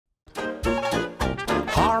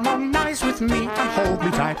Harmonize with me and hold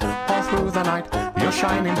me tight all through the night. You're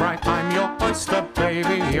shining bright, I'm your oyster,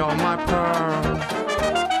 baby, you're my pearl.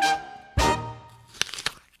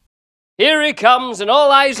 Here he comes, and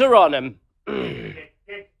all eyes are on him.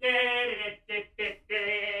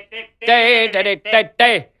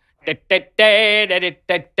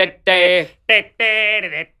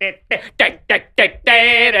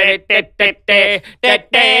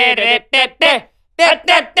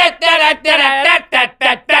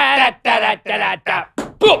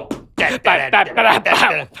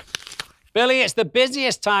 Billy, it's the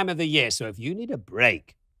busiest time of the year, so if you need a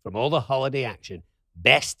break from all the holiday action,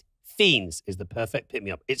 Best Fiends is the perfect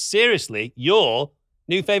pick-me-up. It's seriously your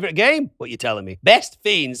new favourite game, what you're telling me. Best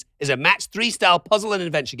Fiends is a match 3-style puzzle and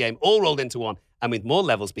adventure game all rolled into one, and with more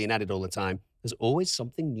levels being added all the time, there's always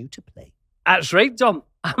something new to play. That's right, Tom.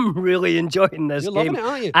 I'm really enjoying this You're game. loving it,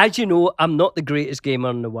 aren't you? As you know, I'm not the greatest gamer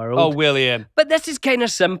in the world. Oh, William. But this is kind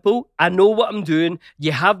of simple. I know what I'm doing.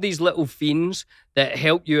 You have these little fiends that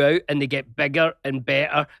help you out, and they get bigger and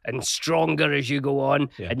better and stronger as you go on,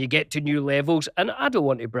 and you get to new levels. And I don't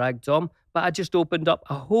want to brag, Tom, but I just opened up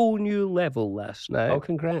a whole new level last night. Oh,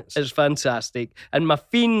 congrats. It's fantastic. And my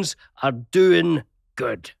fiends are doing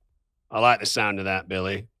good. I like the sound of that,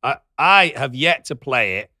 Billy. I have yet to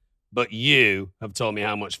play it, but you have told me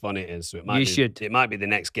how much fun it is. So it might be the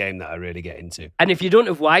next game that I really get into. And if you don't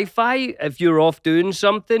have Wi-Fi, if you're off doing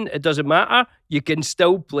something, it doesn't matter. You can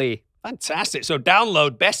still play. Fantastic. So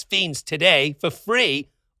download Best Fiends today for free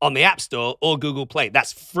on the App Store or Google Play.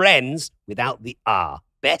 That's friends without the R.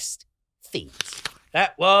 Best Fiends.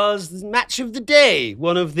 That was Match of the Day,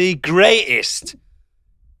 one of the greatest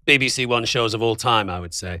BBC One shows of all time, I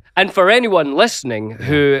would say. And for anyone listening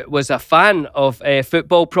who was a fan of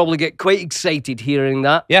football, probably get quite excited hearing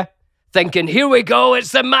that. Yeah. Thinking, here we go,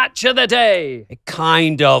 it's the match of the day. It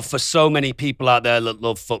kind of, for so many people out there that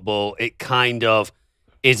love football, it kind of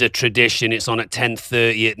is a tradition. It's on at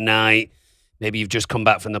 10:30 at night. Maybe you've just come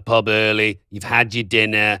back from the pub early. You've had your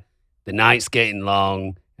dinner. The night's getting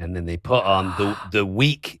long. And then they put on the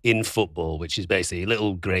week in football, which is basically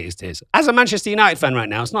little greatest hits. As a Manchester United fan right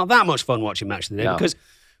now, it's not that much fun watching Match of the Day because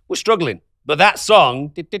we're struggling. But that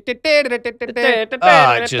song, just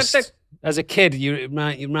as a kid, it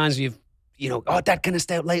reminds me of, Dad, can I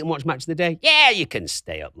stay up late and watch Match of the Day? Yeah, you can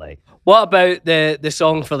stay up late. What about the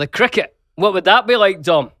song for the cricket? What would that be like,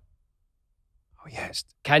 Dom? Oh, yes.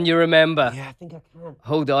 Can you remember? Yeah, I think I can.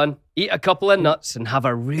 Hold on. Eat a couple of nuts and have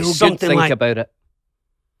a real good think about it.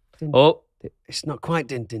 Oh, it's not quite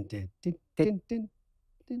din din din din din din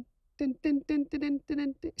din din din din din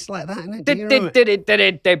din. It's like that, isn't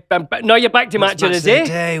it? No, you're back to Match of the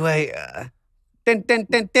Day. Wait. Din din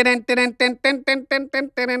din din din din din din din din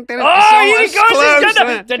din din din. Oh, here he goes!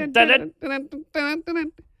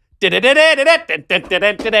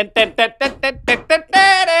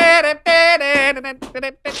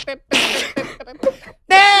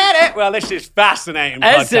 Well, this is fascinating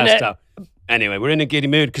podcast stuff. Anyway, we're in a giddy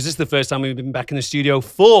mood because this is the first time we've been back in the studio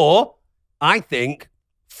for, I think,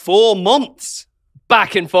 4 months.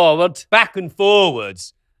 Back and forwards.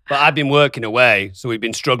 But I've been working away, so we've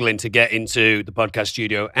been struggling to get into the podcast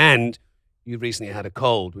studio. And you recently had a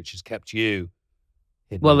cold, which has kept you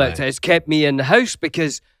hidden away. It's kept me in the house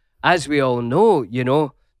because, as we all know,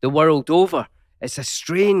 the world over, it's a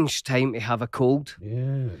strange time to have a cold.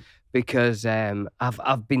 Yeah. Because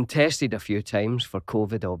I've been tested a few times for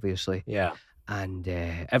COVID, obviously. Yeah. And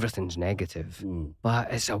everything's negative.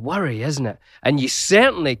 But it's a worry, isn't it? And you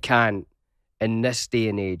certainly can't, in this day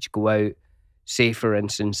and age, go out, say, for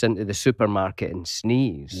instance, into the supermarket and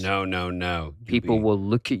sneeze. No. People will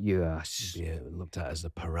look at you as... Yeah, looked at as a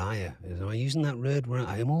pariah. Am I using that word?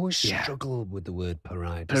 I always struggle with the word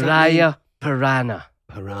pariah. Piranha. Piranha.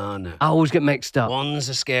 I always get mixed up. One's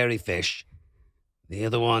a scary fish. The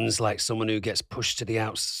other one's like someone who gets pushed to the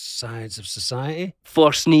outsides of society.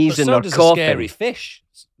 For sneezing or does coughing. A scary fish,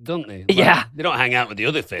 don't they? Yeah. They don't hang out with the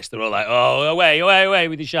other fish. They're all like, oh, away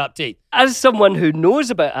with your sharp teeth. As someone who knows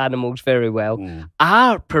about animals very well,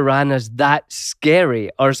 are piranhas that scary,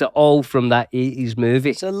 or is it all from that 80s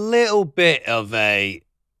movie? It's a little bit of a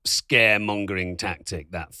scaremongering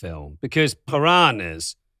tactic, that film, because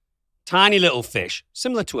piranhas... Tiny little fish,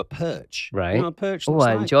 similar to a perch. Right. You know what a perch Oh, looks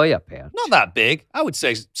I like? enjoy a perch. Not that big. I would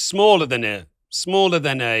say smaller than a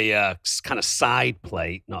kind of side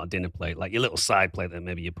plate, not a dinner plate, like your little side plate that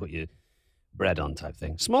maybe you put your bread on type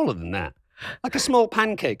thing. Smaller than that. Like a small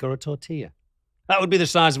pancake or a tortilla. That would be the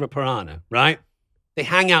size of a piranha, right? They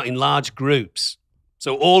hang out in large groups.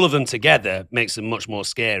 So all of them together makes them much more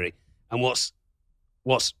scary. And what's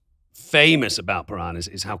famous about piranhas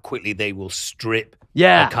is how quickly they will strip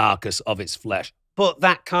the carcass of its flesh. but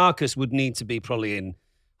that carcass would need to be probably in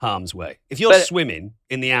harm's way. If you're swimming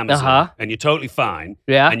in the Amazon and you're totally fine,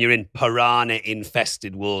 and you're in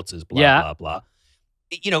piranha-infested waters, blah, blah, blah,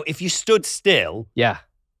 if you stood still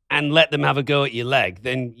and let them have a go at your leg,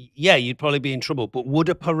 then, you'd probably be in trouble. But would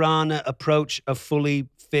a piranha approach a fully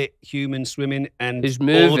fit human swimming and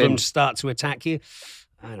all of them start to attack you?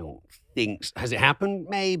 I don't think so. Has it happened?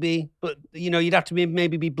 Maybe. But, you'd have to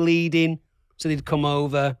maybe be bleeding, so they'd come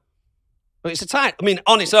over. But it's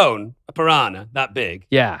on its own, a piranha that big.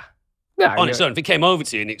 Yeah. On its own, if it came over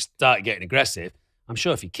to you and it started getting aggressive, I'm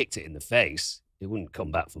sure if you kicked it in the face, it wouldn't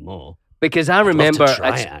come back for more. Because I remember,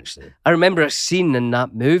 actually. I remember a scene in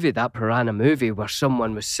that movie, that piranha movie, where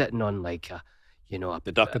someone was sitting on like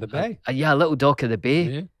the dock of the bay. A little dock of the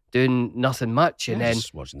bay, doing nothing much, and then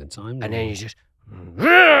just watching the time. And then you just.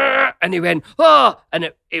 And he went,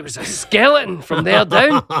 and it was a skeleton from there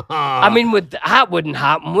down. I mean, that wouldn't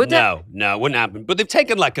happen, would it? No, it wouldn't happen. But they've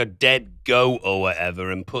taken like a dead goat or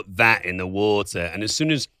whatever and put that in the water. And as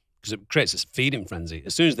soon as, because it creates a feeding frenzy,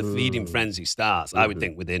 as soon as the feeding frenzy starts, I would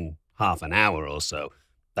think within half an hour or so,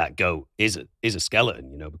 that goat is a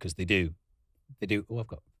skeleton, because they do. Oh, I've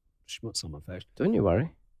got schmutz on my face. Don't you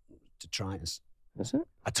worry. Detritus. Is it?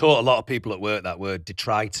 I taught a lot of people at work that word,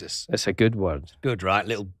 detritus. It's a good word. Good, right?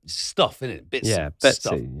 Little stuff, innit? Bits of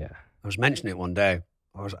stuff. Yeah. I was mentioning it one day.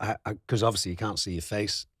 Because obviously you can't see your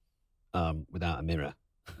face without a mirror.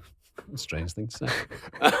 Strange thing to say.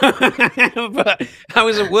 But I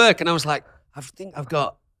was at work and I was like, I think I've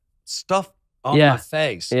got stuff on my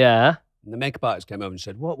face. Yeah. And the makeup artist came over and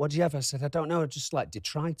said, what do you have? I said, I don't know, just like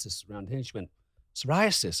detritus around here. She went,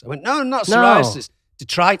 psoriasis. I went, no, not psoriasis.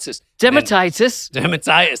 Detritus. Dermatitis.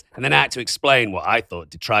 And then I had to explain what I thought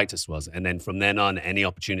detritus was. And then from then on, any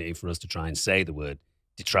opportunity for us to try and say the word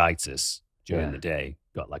detritus during the day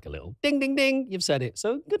got like a little ding, ding, ding. You've said it.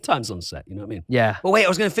 So good times on set, you know what I mean? Yeah. Well, wait, I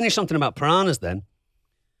was going to finish something about piranhas then.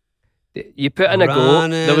 You put in a goat.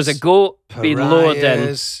 There was a goat being lowered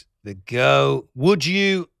in. The goat. Would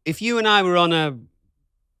you, if you and I were on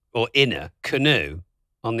in a canoe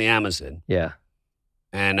on the Amazon. Yeah.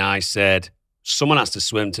 And I said, someone has to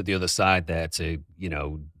swim to the other side there to,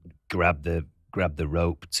 grab the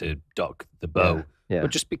rope to dock the boat. Yeah.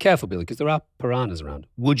 But just be careful, Billy, because there are piranhas around.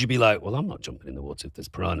 Would you be like, well, I'm not jumping in the water if there's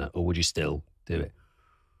piranha, or would you still do it?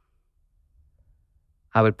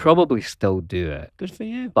 I would probably still do it. Good for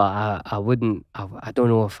you. But I wouldn't, I don't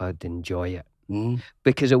know if I'd enjoy it. Mm.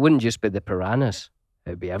 Because it wouldn't just be the piranhas.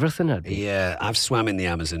 It'd be everything. Yeah, I've swam in the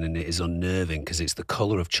Amazon and it is unnerving because it's the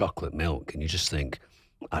colour of chocolate milk and you just think,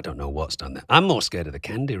 I don't know what's done there. I'm more scared of the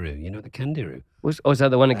Candiru. You know the Candiru? Is that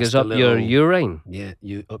the one that goes up your urine? Yeah,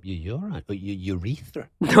 up your urine, or your urethra.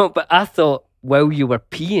 No, but I thought while you were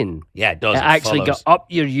peeing, it does. It actually got up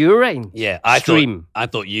your urine. Yeah, I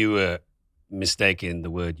thought you were mistaking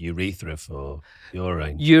the word urethra for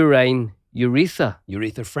urine. Urethra.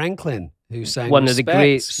 Urethra Franklin, who sang one of the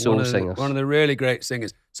great soul singers. One of the really great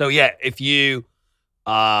singers. So yeah, if you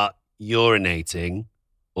are urinating,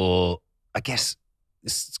 or I guess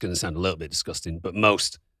this is going to sound a little bit disgusting, but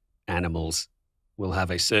most animals will have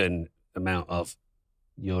a certain amount of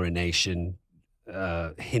urination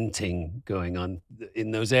hinting going on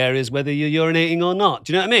in those areas, whether you're urinating or not.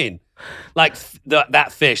 Do you know what I mean? Like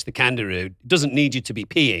that fish, the Candiru, doesn't need you to be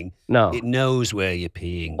peeing. No. It knows where you're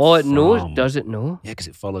peeing it from. knows? Does it know? Yeah, because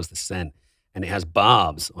it follows the scent. And it has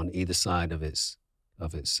barbs on either side of its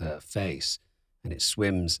face. And it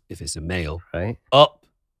swims, if it's a male, right, up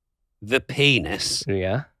the penis.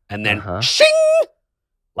 Yeah. And then shing!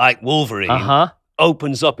 Like Wolverine.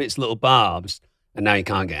 Opens up its little barbs. And now you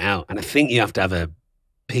can't get out. And I think you have to have a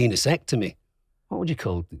penisectomy. What would you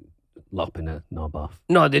call lopping a knob off?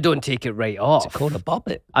 No, they don't take it right off. It's called a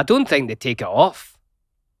bobbit. I don't think they take it off.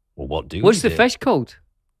 Well, what's the fish called?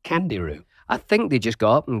 Candiru. I think they just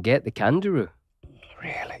go up and get the Candiru.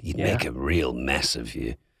 Really? You'd make a real mess of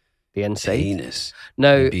you. The inside? Penis.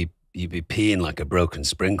 Now, you'd be peeing like a broken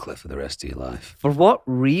sprinkler for the rest of your life. For what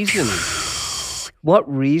reason?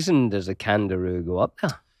 What reason does a Candiru go up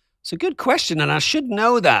there? It's a good question, and I should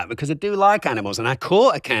know that because I do like animals. And I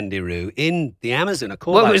caught a Candiru in the Amazon.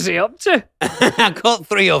 What was he up to? I caught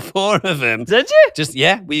 3 or 4 of them. Did you? Just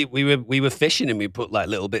we were fishing and we put like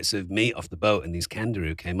little bits of meat off the boat, and these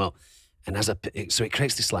Candiru came up. And so it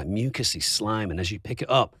creates this like mucousy slime, and as you pick it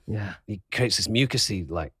up, it creates this mucousy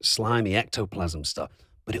like slimy ectoplasm stuff.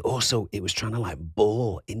 But it was trying to like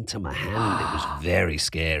bore into my hand. It was very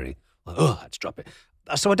scary. Like, I had to drop it.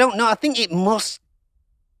 So I don't know. I think it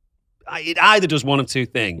either does one of 2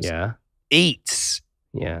 things. Yeah. Eats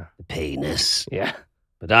the penis. Yeah.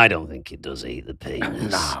 But I don't think it does eat the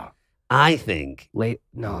penis. No. I think.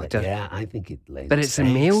 No, Yeah, I think it lays. but it's a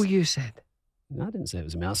male, you said. No, I didn't say it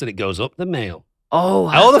was a male. I said it goes up the male.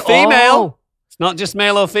 Oh, the female. Oh. It's not just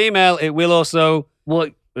male or female. It will also.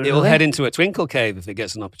 What? It will head into a twinkle cave if it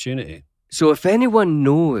gets an opportunity. So if anyone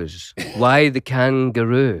knows why the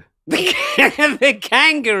kangaroo. The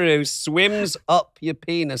kangaroo swims up your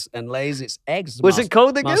penis and lays its eggs. What's it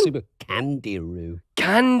called again? Candiru.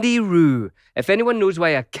 Candiru. If anyone knows why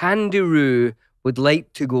a candiru would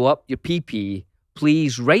like to go up your pee-pee,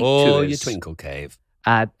 please write to us. Or your twinkle cave.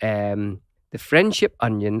 At the Friendship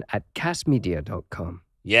Onion at castmedia.com.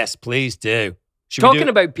 Yes, please do. Talking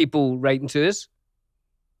about people writing to us,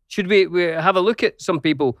 should we have a look at some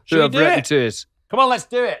people who have written to us? Come on, let's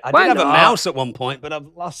do it. I Why did have not? a mouse at one point, but I've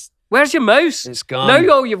lost. Where's your mouse? It's gone.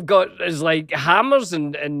 Now all you've got is like hammers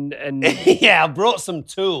and Yeah, I brought some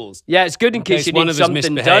tools. Yeah, it's good in case you one need of us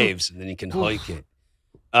something misbehaves, done. and then you can hike it.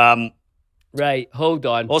 Right, hold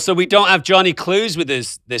on. Also, we don't have Johnny Clues with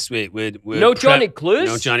us this week. No Johnny Clues?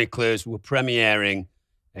 No Johnny Clues. We're premiering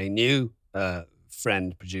a new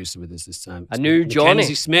friend producer with us this time. A new Johnny.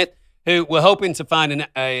 Mackenzie Smith, who we're hoping to find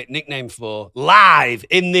a nickname for live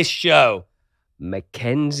in this show.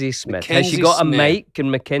 Mackenzie Smith. Mackenzie Has she got Smith. a mic? Can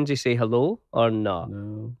Mackenzie say hello or not?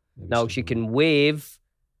 No. No, she can wave.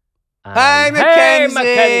 Hey, and- Mackenzie!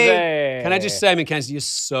 Mackenzie! Can I just say, Mackenzie, you're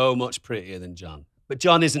so much prettier than John. But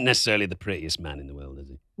John isn't necessarily the prettiest man in the world, is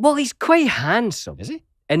he? Well, he's quite handsome. Is he?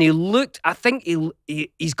 And he looked, I think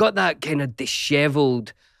he's got that kind of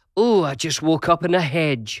disheveled, oh, I just woke up in a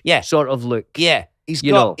hedge sort of look. Yeah. He's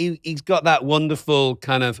got that wonderful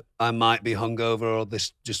kind of, I might be hungover or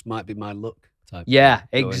this just might be my look type. Yeah, thing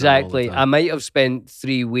going on all the exactly. time. I might have spent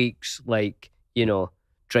 3 weeks,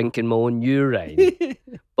 drinking my own urine.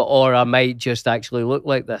 or I might just actually look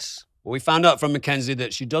like this. Well, we found out from Mackenzie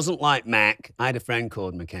that she doesn't like Mac. I had a friend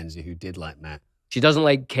called Mackenzie who did like Mac. She doesn't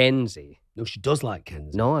like Kenzie. No, she does like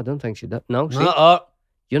Kenzie. No, I don't think she does. No, see,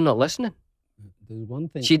 you're not listening. There's one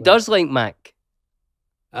thing. She does like Mac.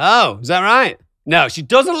 Oh, is that right? No, she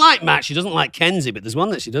doesn't like Mac. She doesn't like Kenzie, but there's one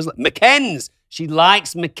that she does like. Mackenzie. She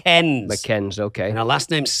likes Mackenzie. Mackenzie, okay. And her last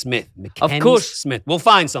name's Smith. Of course. Smith. We'll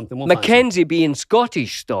find something. Mackenzie being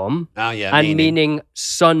Scottish, Storm. Oh, yeah. And meaning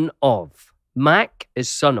son of. Mac is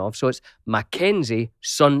son of, so it's Mackenzie,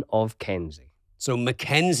 son of Kenzie. So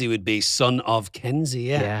Mackenzie would be son of Kenzie,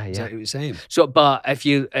 yeah. Yeah, Is that what you're saying? So, but if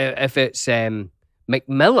it's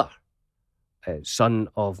McMiller, son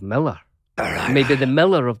of Miller, All right. maybe the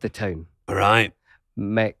Miller of the town. All right.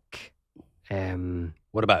 What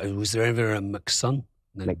What about, was there ever a McSon?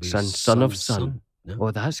 McSon, son of son. No?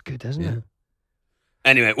 Oh, that's good, isn't it?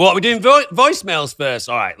 Anyway, what are we doing? Voicemails first.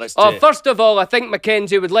 All right, let's do it. First of all, I think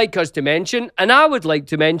Mackenzie would like us to mention, and I would like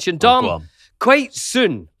to mention, Tom, go on. quite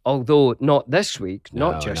soon, although not this week,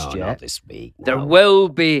 not yet. Not this week. There will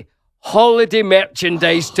be holiday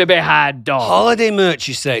merchandise to be had, Dom. Holiday merch,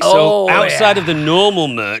 you say? So outside of the normal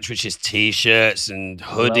merch, which is T-shirts and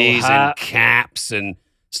hoodies and caps and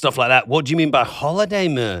stuff like that, what do you mean by holiday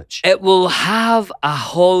merch? It will have a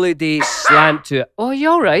holiday slant to it. Oh,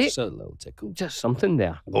 you're right. So a little tickle. Just something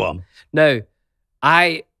there. Go on. Now,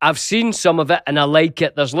 I've seen some of it and I like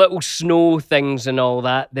it. There's little snow things and all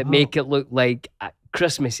that make it look like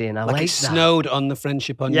Christmassy, and I like it that. snowed on the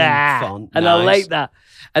Friendship Onion font. And I like that.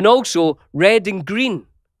 And also red and green,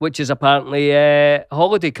 which is apparently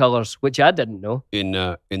holiday colours, which I didn't know. In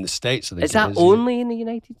the States, I think Is that only in the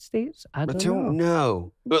United States? I don't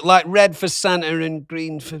know. But like red for Santa and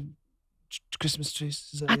green for Christmas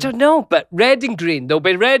trees. I don't know, but red and green. There'll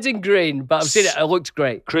be red and green, but I've seen it. It looks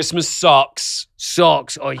great. Christmas socks.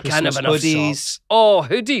 Socks. Oh, you can't have enough hoodies. socks. Oh,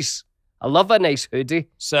 hoodies. I love a nice hoodie.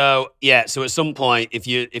 So at some point, if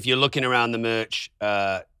you're looking around the merch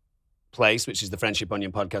place, which is the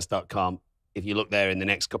friendshipionionpodcast.com, if you look there in the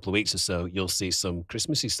next couple of weeks or so, you'll see some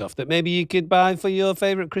Christmassy stuff that maybe you could buy for your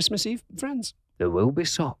favourite Christmas Eve friends. There will be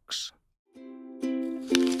socks.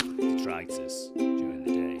 Detritus during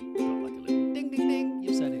the day. Got like a little ding, ding, ding.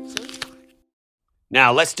 You said it, sir.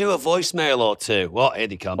 Now, let's do a voicemail or two. What? Here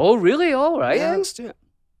they come. Oh, really? All right. Yeah, let's do it.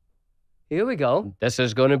 Here we go. This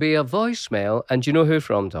is going to be a voicemail. And do you know who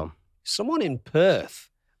from, Tom? Someone in Perth.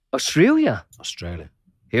 Australia.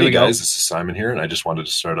 Hey guys, this is Simon here, and I just wanted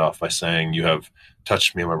to start off by saying you have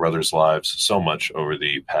touched me and my brother's lives so much over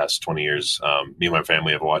the past 20 years. Me and my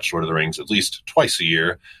family have watched Lord of the Rings at least twice a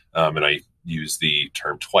year, and I use the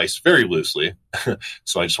term twice very loosely.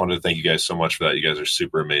 So I just wanted to thank you guys so much for that. You guys are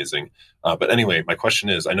super amazing. But anyway, my question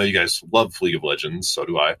is, I know you guys love League of Legends, so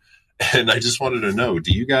do I. And I just wanted to know,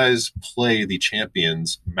 do you guys play the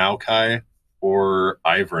champions Maokai or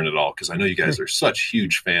Ivern at all? Because I know you guys are such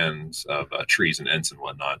huge fans of trees and Ents and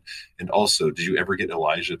whatnot. And also, did you ever get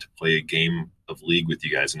Elijah to play a game of League with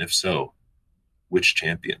you guys? And if so, which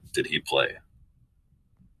champion did he play?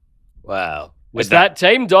 Wow. It's that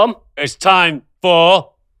time, Dom. It's time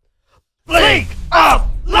for League of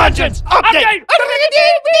Legends update.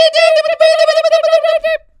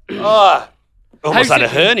 Almost had a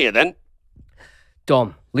hernia then.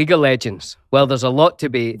 Dom, League of Legends. Well, there's a lot to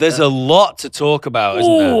be. There's a lot to talk about,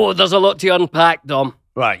 isn't there? Oh, there's a lot to unpack, Dom.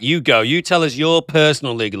 Right, you go. You tell us your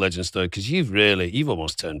personal League of Legends story, because you've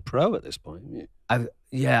almost turned pro at this point. Haven't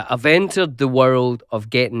you? I've entered the world of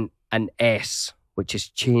getting an S, which has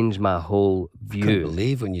changed my whole view. I couldn't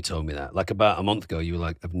believe when you told me that. Like about a month ago, you were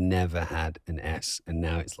like, I've never had an S. And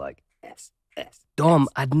now it's like S. Dom,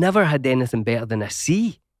 I'd never had anything better than a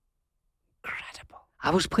C. Incredible. I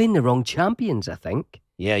was playing the wrong champions, I think.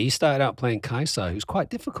 Yeah, you started out playing Kaisa, who's quite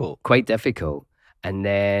difficult. Quite difficult. And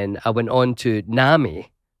then I went on to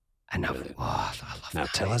Nami. And I love Now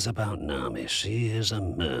that. tell us about Nami. She is a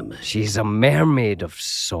mermaid. She's a mermaid of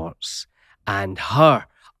sorts. And her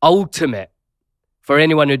ultimate, for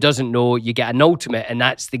anyone who doesn't know, you get an ultimate, and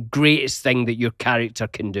that's the greatest thing that your character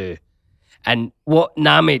can do. And what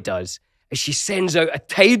Nami does is she sends out a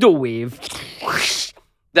tidal wave whoosh,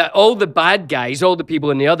 that all the bad guys, all the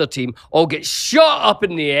people in the other team, all get shot up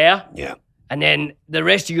in the air. Yeah. And then the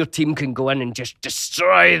rest of your team can go in and just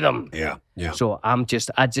destroy them. Yeah. So I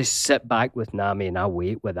just sit back with Nami and I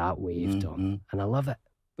wait with that wave, Dom. And I love it.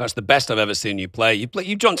 That's the best I've ever seen you play.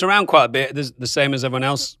 You've jumped around quite a bit. There's the same as everyone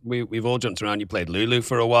else. We've all jumped around. You played Lulu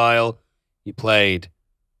for a while. You played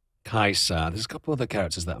Kaisa. There's a couple other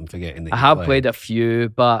characters that I'm forgetting. That I have played a few,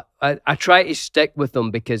 but I try to stick with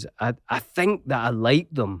them because I think that I like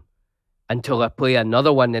them until I play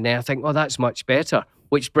another one and then I think, oh, that's much better.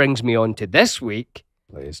 Which brings me on to this week.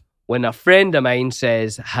 Please. When a friend of mine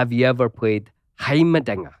says, have you ever played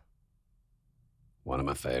Heimerdinger? One of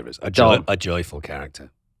my favourites. A joyful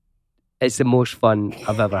character. It's the most fun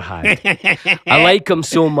I've ever had. I like him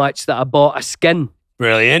so much that I bought a skin.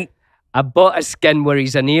 Brilliant. I bought a skin where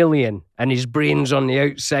he's an alien and his brain's on the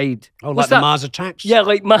outside. Oh, like the Mars Attacks? Yeah,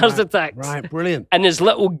 like Mars Attacks. Right, brilliant. And his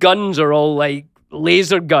little guns are all like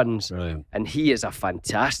laser guns. Brilliant. And he is a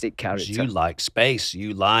fantastic character. You like space.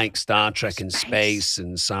 You like Star Trek and space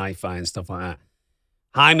and sci-fi and stuff like that.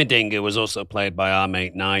 Heimerdinger was also played by our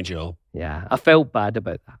mate Nigel. Yeah, I felt bad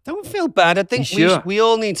about that. Don't feel bad. I think Sure. we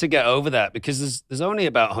all need to get over that because there's only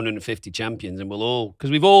about 150 champions and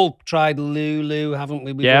because we've all tried Lulu, haven't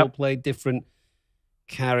we? We've all played different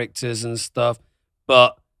characters and stuff.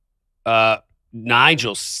 But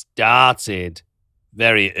Nigel started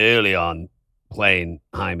very early on playing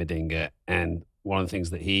Heimerdinger, and one of the things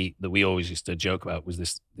that we always used to joke about was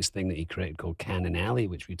this thing that he created called Cannon Alley,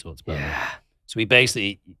 which we talked about. Yeah. So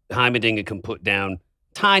Heimerdinger can put down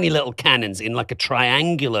tiny little cannons in like a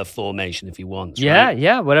triangular formation if he wants. Yeah, right?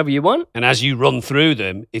 yeah, whatever you want. And as you run through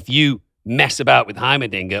them, if you mess about with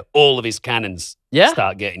Heimerdinger, all of his cannons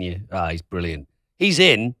start getting you. He's brilliant. He's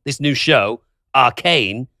in this new show,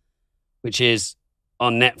 Arcane, which is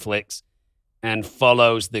on Netflix and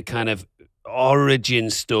follows the kind of origin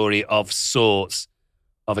story of sorts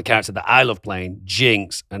of a character that I love playing,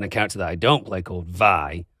 Jinx, and a character that I don't play called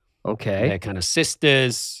Vi. Okay. They're kind of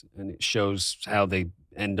sisters, and it shows how they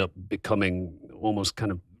end up becoming almost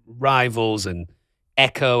kind of rivals. And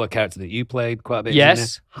Echo, a character that you played quite a bit. Yes.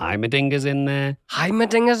 Is in there. Heimerdinger's in there.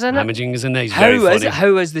 Heimerdinger's in it? Heimerdinger's in there. He's very funny.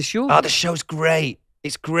 How is the show? Oh, the show's great.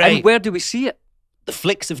 It's great. And where do we see it? The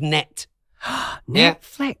Flicks of Net.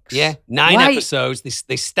 Netflix? Yeah. 9 episodes.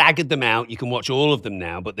 They staggered them out. You can watch all of them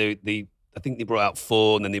now, but I think they brought out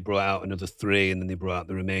 4, and then they brought out another 3, and then they brought out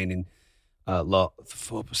the remaining lot.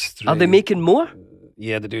 4 plus 3. Are they making more?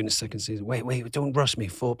 Yeah, they're doing the second season. Wait, don't rush me.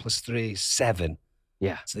 4 plus 3 is 7.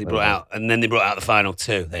 Yeah. So they brought out, and then they brought out the final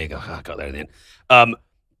 2. There you go. I got there in the end.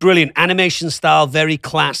 Brilliant animation style, very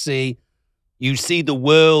classy. You see the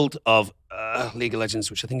world of League of Legends,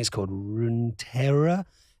 which I think is called Runeterra,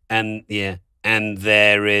 and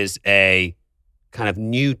there is a kind of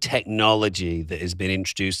new technology that has been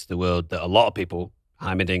introduced to the world that a lot of people,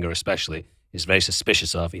 Heimerdinger especially, is very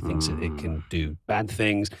suspicious of. He thinks that it can do bad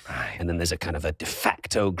things. Right. And then there's a kind of a de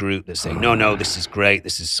facto group that's saying, no, this is great.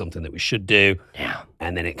 This is something that we should do. Yeah.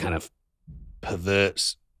 And then it kind of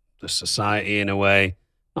perverts the society in a way.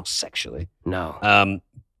 Not sexually. No.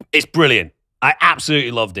 It's brilliant. I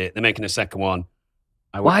absolutely loved it. They're making a second one.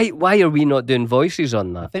 Why are we not doing voices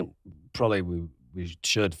on I that? think probably we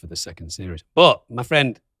should for the second series. But my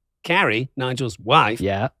friend Carrie, Nigel's wife,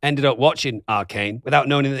 ended up watching Arcane without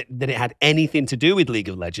knowing that it had anything to do with League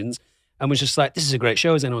of Legends and was just like, this is a great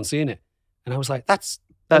show. Is anyone seeing it? And I was like, that's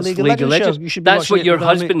League of Legends. Show. You should be that's what your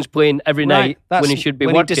husband's playing every night when he should be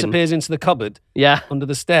when working. He disappears into the cupboard under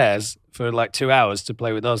the stairs for like 2 hours to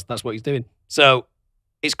play with us. That's what he's doing. So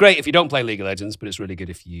it's great if you don't play League of Legends, but it's really good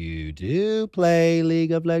if you do play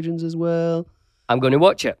League of Legends as well. I'm going to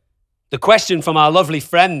watch it. The question from our lovely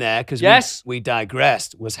friend there, because we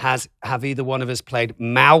digressed, was have either one of us played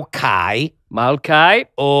Maokai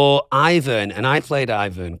or Ivern? And I played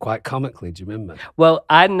Ivern quite comically. Do you remember? Well,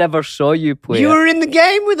 I never saw you play. You were in the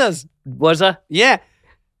game with us. Was I? Yeah.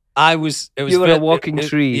 I was. You were a walking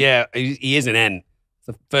tree. Yeah, he is an Ent. It's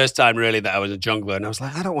the first time really that I was a jungler, and I was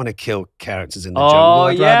like, I don't want to kill characters in the jungle.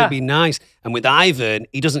 I'd rather be nice. And with Ivern,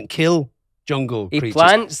 he doesn't kill jungle creatures. He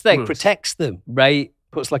plants things. He protects them. Right.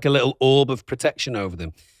 Puts like a little orb of protection over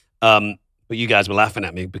them. But you guys were laughing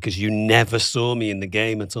at me because you never saw me in the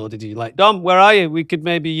game at all, did you? Like, Dom, where are you? We could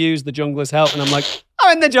maybe use the jungler's help. And I'm like,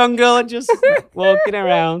 I'm in the jungle and just walking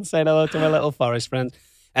around, saying hello to my little forest friends.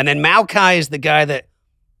 And then Maokai is the guy that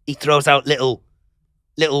he throws out little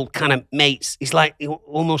kind of mates. He's like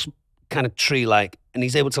almost kind of tree-like. And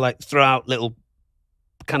he's able to like throw out little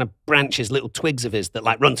kind of branches, little twigs of his that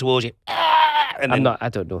like run towards you. And I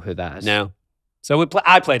don't know who that is. No. So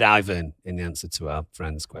I played Ivern in the answer to our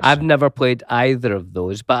friend's question. I've never played either of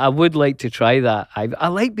those, but I would like to try that. I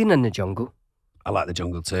like being in the jungle. I like the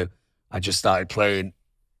jungle too. I just started playing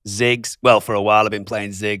Ziggs. Well, for a while I've been playing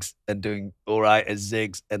Ziggs and doing all right as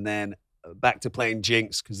Ziggs, and then back to playing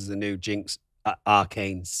Jinx because there's a new Jinx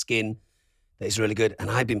arcane skin that is really good. And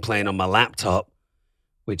I've been playing on my laptop,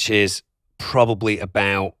 which is probably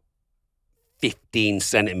about 15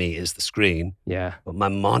 centimeters the screen. Yeah. But my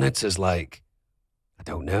monitor's like, I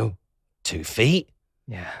don't know, 2 feet.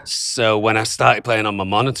 Yeah. So when I started playing on my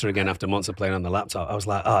monitor again after months of playing on the laptop, I was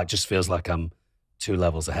like, it just feels like I'm 2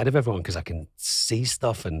 levels ahead of everyone because I can see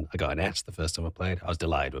stuff. And I got an S the first time I played. I was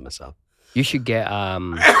delighted with myself. You should get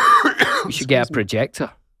get a projector.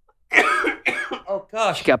 Oh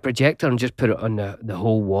gosh. You should get a projector and just put it on the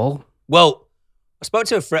whole wall. Well, I spoke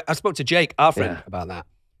to Jake, our friend, about that.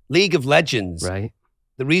 League of Legends. Right.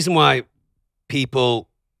 The reason why you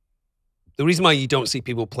don't see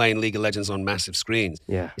people playing League of Legends on massive screens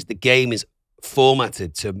is the game is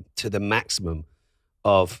formatted to the maximum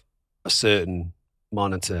of a certain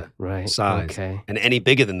monitor size. Okay. And any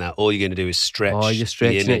bigger than that, all you're going to do is stretch. Oh, you're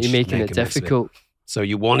stretching it. You're making it difficult. So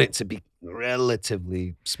you want it to be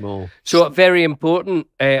relatively small. So a very important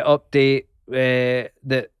update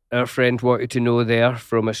that our friend wanted to know there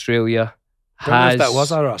from Australia. Don't know if that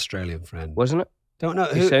was our Australian friend. Wasn't it? Don't know.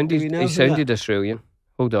 He sounded Australian.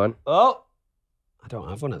 Hold on. Oh, I don't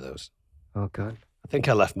have one of those. Oh, God. I think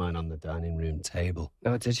I left mine on the dining room table.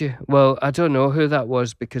 Oh, did you? Well, I don't know who that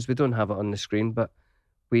was because we don't have it on the screen, but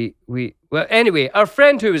well, anyway, our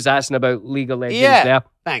friend who was asking about League of Legends there.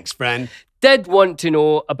 Thanks, friend. Did want to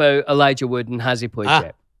know about Elijah Wood and has he played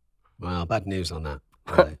yet? Well, bad news on that.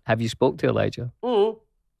 Really. Have you spoke to Elijah? Mm.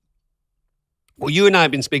 Well, you and I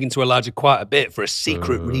have been speaking to Elijah quite a bit for a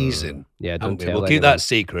secret reason. Yeah, don't tell We'll keep anyone. that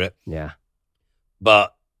secret. Yeah.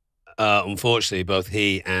 But unfortunately, both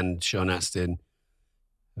he and Sean Astin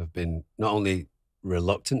have been not only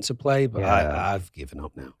reluctant to play, but I've given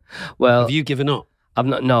up now. Well, have you given up? I'm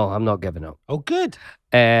not giving up. Oh, good.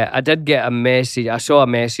 I did get a message. I saw a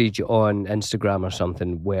message on Instagram or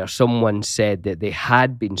something where someone said that they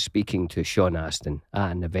had been speaking to Sean Astin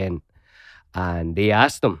at an event and they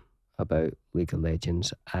asked him about League of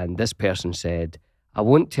Legends. And this person said, I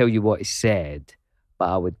won't tell you what he said, but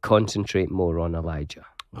I would concentrate more on Elijah.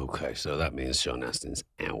 Okay, so that means Sean Astin's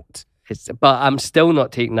out. But I'm still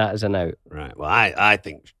not taking that as an out. Right. Well, I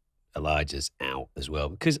think Elijah's out as well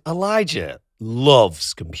because Elijah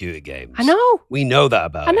loves computer games. I know. We know that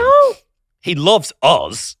about him. I know. He loves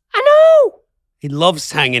us. I know. He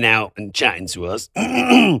loves hanging out and chatting to us.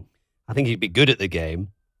 I think he'd be good at the game.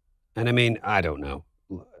 And I mean, I don't know.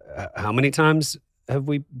 How many times have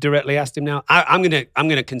we directly asked him now? I'm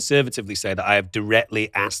gonna conservatively say that I have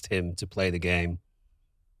directly asked him to play the game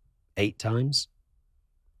 8 times.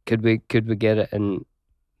 Could we get it in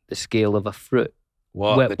the scale of a fruit?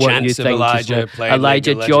 What the chance of Elijah playing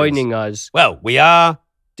Elijah joining us? Well, we are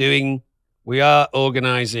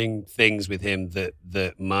organizing things with him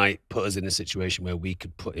that might put us in a situation where we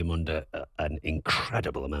could put him under an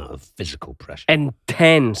incredible amount of physical pressure.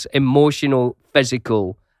 Intense, emotional,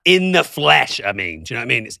 physical. In the flesh, I mean. Do you know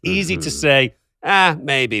what I mean? It's easy to say,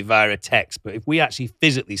 maybe via a text, but if we actually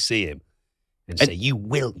physically see him and say, you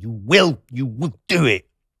will do it.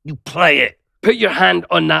 You play it. Put your hand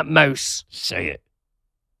on that mouse. Say it.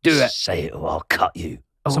 Do it. Say it or I'll cut you.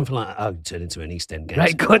 Something like that. I'll turn into an East End gangster.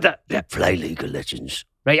 Right, got that. Yeah, play League of Legends.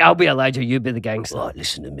 Right, I'll be Elijah, you be the gangster. Right,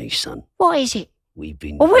 listen to me, son. What is it? We've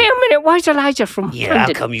been... Oh, wait a minute, why's Elijah from Yeah,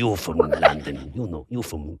 London? how come you're from London? You're not. You're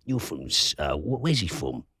from... where's he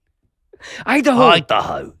from?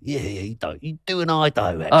 Idaho. Yeah, you do an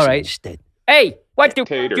Idaho accent All right. instead. Hey, what do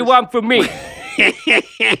you want from me?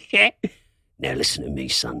 Now listen to me,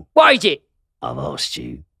 son. What is it? I've asked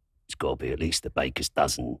you, it's got to be at least a baker's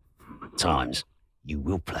dozen times. You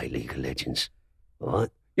will play League of Legends, all right?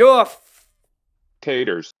 You're...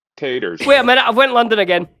 Taters. Wait a minute, I went London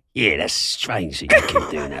again. Yeah, that's strange that you keep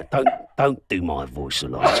doing that. Don't do my voice,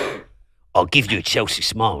 Elijah. I'll give you a Chelsea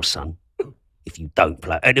smile, son. If you don't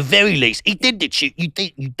play, at the very least, he did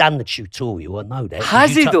you done the tutorial. I know that.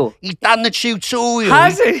 Has he though? He's done the tutorial.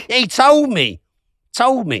 Has he? He told me.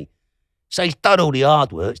 So he's done all the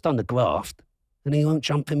hard work. He's done the graft, and he won't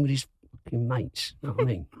jump in with his fucking mates. You know what I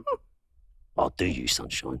mean? I'll do you,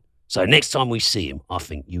 sunshine. So next time we see him, I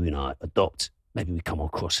think you and I adopt. Maybe we come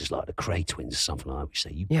across as like the Cray twins or something like that. We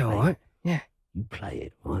say, you play all right. Yeah. You play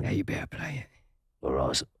it, right? Yeah, you better play it. Or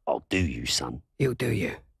else I'll do you, son. He'll do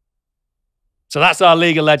you. So that's our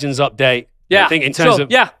League of Legends update. Yeah. I think in terms of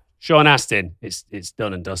yeah. Sean Astin, it's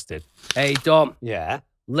done and dusted. Hey, Dom. Yeah.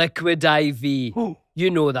 Liquid IV. You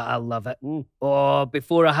know that I love it. Oh,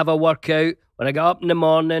 before I have a workout, when I get up in the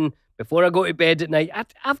morning, before I go to bed at night,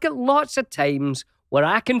 I've got lots of times where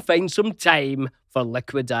I can find some time for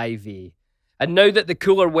Liquid IV. And now that the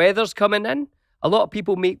cooler weather's coming in, a lot of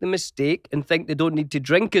people make the mistake and think they don't need to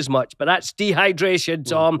drink as much, but that's dehydration,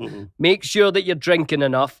 Tom. Mm-hmm. Make sure that you're drinking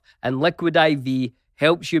enough, and Liquid IV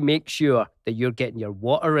helps you make sure that you're getting your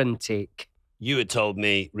water intake. You had told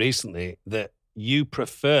me recently that you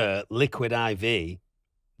prefer Liquid IV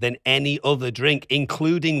than any other drink,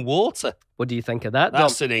 including water. What do you think of that,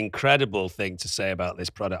 That's Dom? an incredible thing to say about this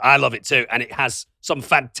product. I love it too, and it has some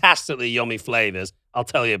fantastically yummy flavors. I'll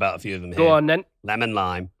tell you about a few of them here. Go on then. Lemon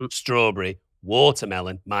lime, strawberry,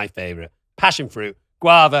 watermelon, my favorite, passion fruit,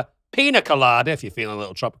 guava, pina colada, if you're feeling a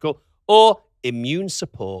little tropical, or immune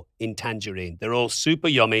support in tangerine. They're all super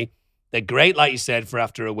yummy. They're great, like you said, for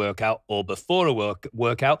after a workout or before a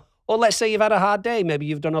workout. Or let's say you've had a hard day. Maybe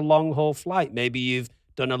you've done a long haul flight. Maybe you've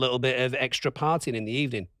done a little bit of extra partying in the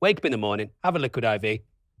evening. Wake up in the morning, have a Liquid IV.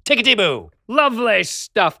 Tickety-boo! Lovely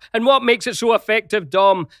stuff. And what makes it so effective,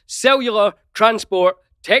 Dom? Cellular transport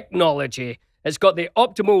technology. It's got the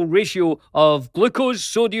optimal ratio of glucose,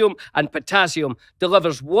 sodium, and potassium.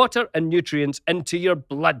 Delivers water and nutrients into your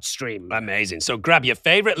bloodstream. Amazing. So grab your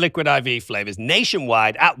favorite Liquid IV flavors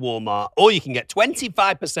nationwide at Walmart, or you can get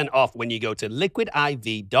 25% off when you go to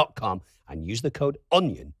liquidiv.com and use the code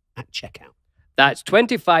ONION at checkout. That's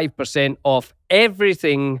 25% off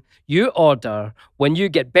everything you order when you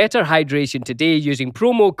get better hydration today using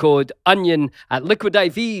promo code ONION at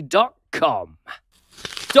liquidiv.com.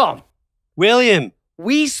 Dom. William.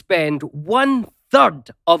 We spend 1/3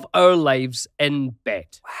 of our lives in bed.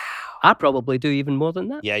 Wow. I probably do even more than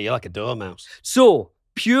that. Yeah, you're like a dormouse. So,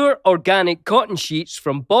 pure organic cotton sheets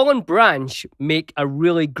from Ball & Branch make a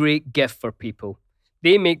really great gift for people.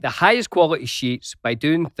 They make the highest quality sheets by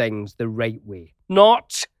doing things the right way,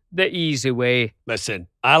 not the easy way. Listen,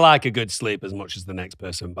 I like a good sleep as much as the next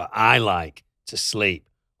person, but I like to sleep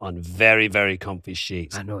on very, very comfy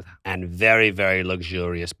sheets. I know that. And very, very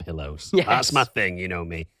luxurious pillows. Yes. That's my thing, you know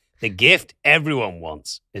me. The gift everyone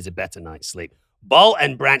wants is a better night's sleep. Ball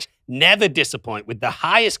 & Branch never disappoint with the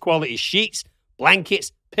highest quality sheets,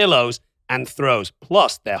 blankets, pillows, and throws.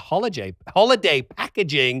 Plus, their holiday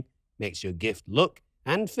packaging makes your gift look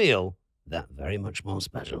and feel that very much more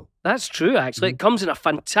special. That's true, actually. It comes in a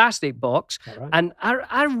fantastic box. Right? And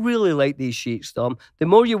I really like these sheets, Tom. The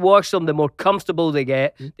more you wash them, the more comfortable they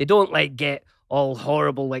get. They don't get all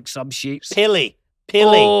horrible like some sheets. Pilly.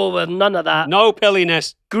 Oh, well, none of that. No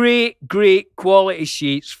pilliness. Great quality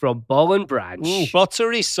sheets from Ball & Branch.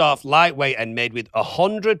 Buttery soft, lightweight, and made with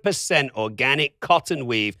 100% organic cotton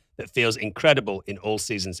weave that feels incredible in all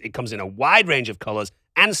seasons. It comes in a wide range of colors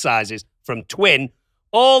and sizes, from twin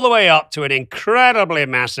all the way up to an incredibly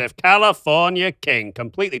massive California King,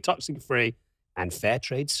 completely toxic-free and fair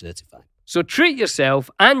trade certified. So treat yourself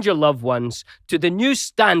and your loved ones to the new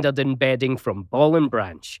standard in bedding from Ball &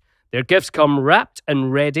 Branch. Their gifts come wrapped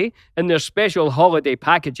and ready in their special holiday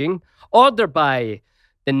packaging. Order by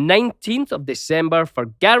the 19th of December for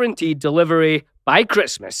guaranteed delivery by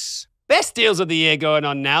Christmas. Best deals of the year going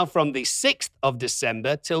on now from the 6th of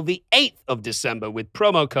December till the 8th of December with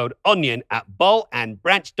promo code ONION at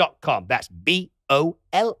ballandbranch.com. That's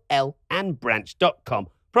BOLL and branch.com.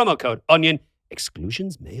 Promo code ONION.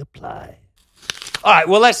 Exclusions may apply. All right,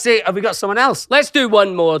 well, let's see. Have we got someone else? Let's do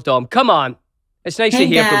one more, Dom. Come on. It's nice Hey to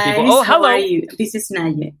hear guys, from people. Oh, how are hello. you? This is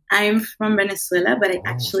Naye. I'm from Venezuela, but I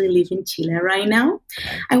actually live in Chile right now.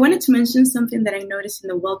 I wanted to mention something that I noticed in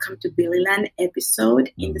the Welcome to Billyland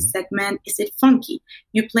episode in the segment, Is It Funky?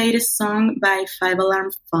 You played a song by 5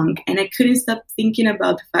 Alarm Funk, and I couldn't stop thinking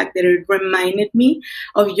about the fact that it reminded me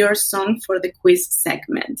of your song for the quiz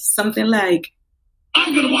segment. Something like,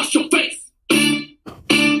 I'm gonna wash your face! Do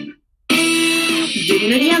you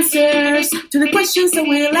know the answers to the questions that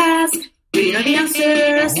we'll ask? Do you know the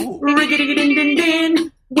answers?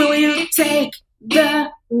 Riggedy-din-din-din. Will you take the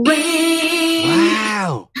ring?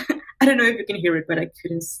 Wow. I don't know if you can hear it, but I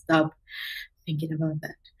couldn't stop thinking about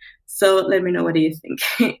that. So let me know, what do you think?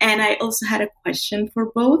 And I also had a question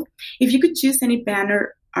for both. If you could choose any band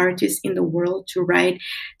or artist in the world to write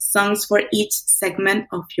songs for each segment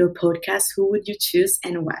of your podcast, who would you choose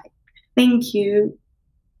and why? Thank you.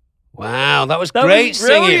 Wow, that was great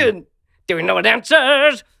singing. Brilliant. Do we know the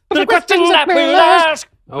answers to the questions that we'll ask?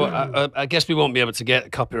 Oh, I guess we won't be able to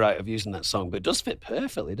get copyright of using that song, but it does fit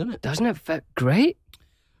perfectly, doesn't it? Doesn't it fit great?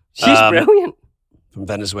 She's brilliant. From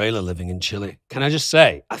Venezuela, living in Chile. Can I just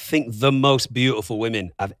say, I think the most beautiful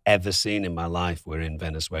women I've ever seen in my life were in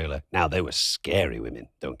Venezuela. Now, they were scary women,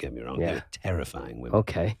 don't get me wrong. Yeah. They were terrifying women.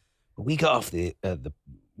 Okay. But we got off when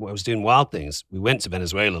I was doing Wild Things, we went to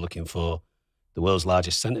Venezuela looking for the world's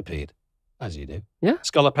largest centipede, as you do. Yeah.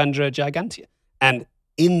 Scolopendra gigantea. And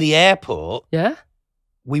in the airport, Yeah.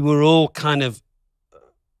 we were all kind of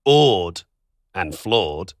awed and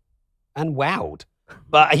floored and wowed.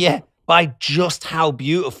 But yeah, by just how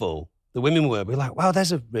beautiful the women were. We were like, wow,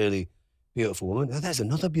 there's a really beautiful woman. Oh, there's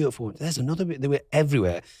another beautiful one. There's another. They were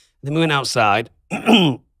everywhere. And then we went outside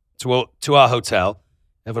to our hotel.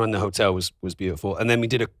 Everyone in the hotel was beautiful. And then we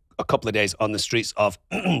did a couple of days on the streets of,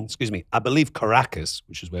 excuse me, I believe Caracas,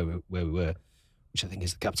 which is where we were, which I think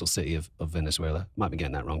is the capital city of Venezuela. Might be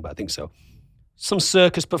getting that wrong, but I think so. Some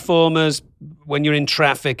circus performers, when you're in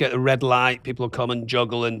traffic at a red light, people will come and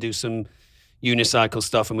juggle and do some unicycle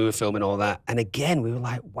stuff, and we were filming all that. And again, we were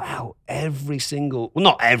like, wow, not every single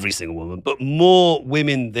woman, but more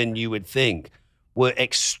women than you would think were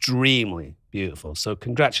extremely beautiful. So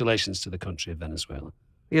congratulations to the country of Venezuela.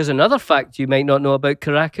 Here's another fact you might not know about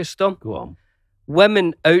Caracas, Tom. Go on.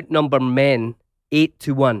 Women outnumber men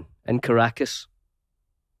 8-1 in Caracas.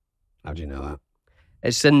 How do you know that?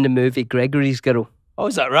 It's in the movie Gregory's Girl. Oh,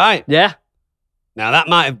 is that right? Yeah. Now, that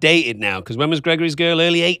might have dated now, because when was Gregory's Girl?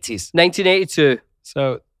 Early 80s. 1982.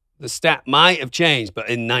 So the stat might have changed, but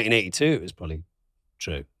in 1982, it was probably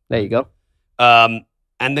true. There you go. And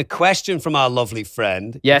the question from our lovely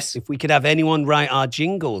friend, Yes. if we could have anyone write our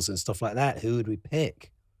jingles and stuff like that, who would we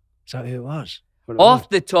pick? Is that who it was? Off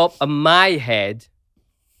the top of my head,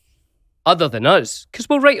 other than us, because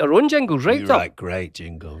we'll write our own jingles, right? You Tom? write great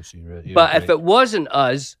jingles. You're But great. if it wasn't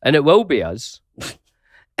us, and it will be us,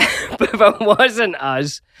 but if it wasn't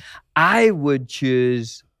us, I would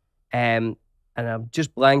choose, and I'm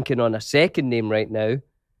just blanking on a second name right now,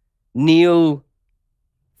 Neil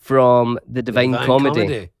from the Divine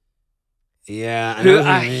Comedy. Yeah. Who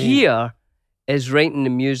I hear is writing the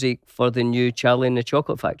music for the new Charlie and the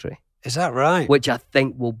Chocolate Factory. Is that right? Which I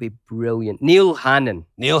think will be brilliant. Neil Hannon.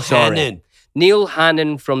 Hannon. Neil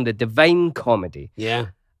Hannon from the Divine Comedy. Yeah.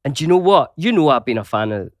 And do you know what? You know I've been a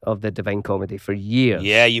fan of the Divine Comedy for years.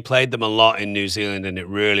 Yeah, you played them a lot in New Zealand, and it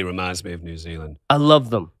really reminds me of New Zealand. I love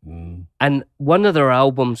them. And one of their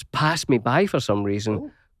albums passed me by for some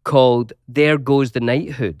reason called There Goes the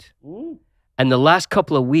Knighthood. And the last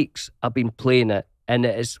couple of weeks I've been playing it, and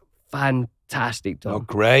it is fantastic, Tom. Oh,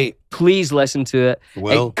 great. Please listen to it.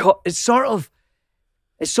 Will. It sort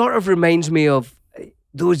of reminds me of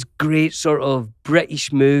those great sort of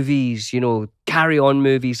British movies, you know, Carry On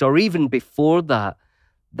movies, or even before that.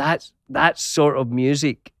 That sort of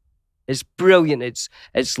music is brilliant.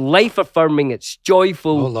 It's life affirming. It's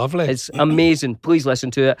joyful. Oh, lovely. It's amazing. Please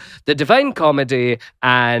listen to it. The Divine Comedy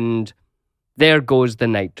and There Goes the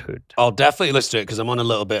Knighthood. I'll definitely listen to it because I'm on a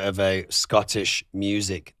little bit of a Scottish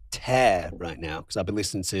music tear right now because I've been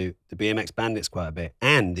listening to the BMX Bandits quite a bit.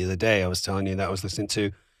 And the other day I was telling you that I was listening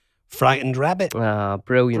to Frightened Rabbit. Ah,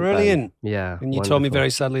 brilliant. Brilliant. Band. Yeah. And you told me very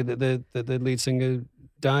sadly that the lead singer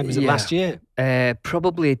died. Was it last year?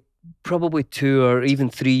 Probably 2 or even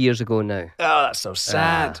 3 years ago now. Oh, that's so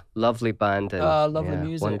sad. Lovely band. And, lovely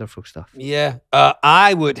music. Wonderful stuff. Yeah.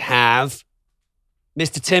 I would have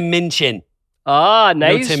Mr. Tim Minchin. Ah,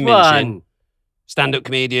 nice Tim one. Minchin, stand-up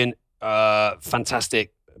comedian,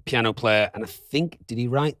 fantastic piano player, and I think, did he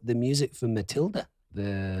write the music for Matilda?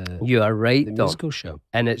 You are right, the Dom. musical show.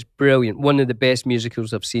 And it's brilliant. One of the best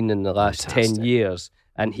musicals I've seen in the last 10 years.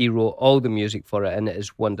 and he wrote all the music for it, and it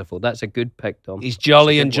is wonderful. That's a good pick, Dom. He's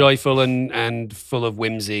jolly and joyful and full of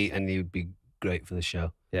whimsy, and he would be great for the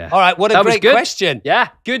show. Yeah. All right, what a great question. Yeah,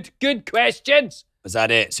 good questions. Was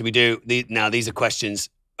that it? So we do, now these are questions,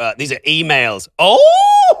 these are emails.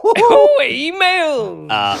 Oh,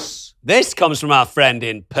 emails. This comes from our friend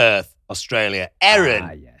in Perth, Australia.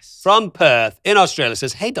 Erin from Perth in Australia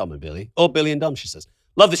says, hey, Dom and Billy, or Billy and Dom, she says.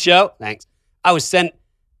 Love the show. Thanks. I was sent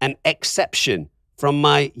an exception from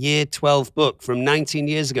my year 12 book from 19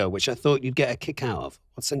 years ago, which I thought you'd get a kick out of.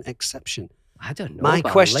 What's an exception? I don't know. My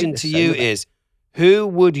question to you is, who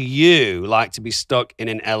would you like to be stuck in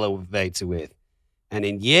an elevator with? And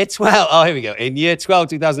in year 12, here we go. In year 12,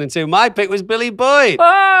 2002, my pick was Billy Boyd.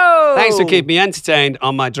 Oh! Thanks for keeping me entertained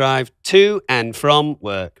on my drive to and from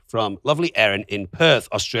work from lovely Erin in Perth,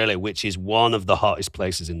 Australia, which is one of the hottest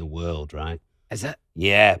places in the world, right? Is it?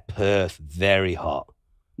 Yeah, Perth, very hot.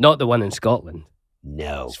 Not the one in Scotland.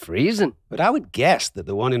 No. It's freezing. But I would guess that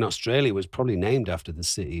the one in Australia was probably named after the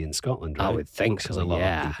city in Scotland, right? I would think so, because a lot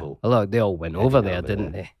of people... They all went over there,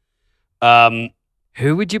 didn't they?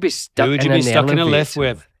 Who would you be stuck in a lift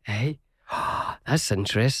with? Hey, that's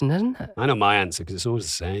interesting, isn't it? I know my answer because it's always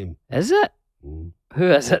the same. Is it? Mm. Who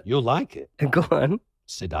is it? You'll like it. Go on.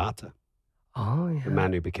 Siddhartha. Oh, yeah. The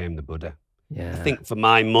man who became the Buddha. Yeah. I think for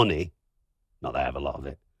my money, not that I have a lot of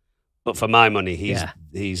it, but for my money,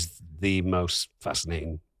 he's the most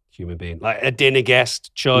fascinating human being. Like a dinner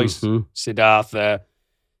guest choice, Siddhartha.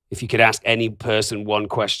 If you could ask any person one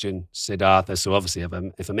question, Siddhartha. So obviously,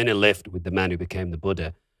 if I'm in a lift with the man who became the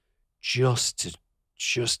Buddha, just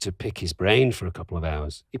to pick his brain for a couple of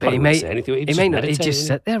hours, he probably wouldn't say anything. He'd just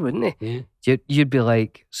sit there, wouldn't he? Yeah. You'd be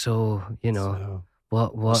like, so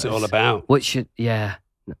what's it all about? What should? Yeah,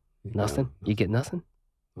 nothing. You get nothing.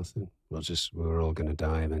 Nothing. We're all going to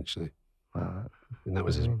die eventually. And that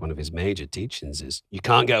was one of his major teachings: is you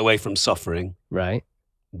can't get away from suffering. Right.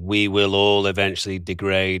 We will all eventually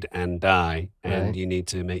degrade and die, and you need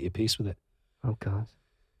to make your peace with it. Oh, God.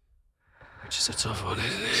 Which is a tough one,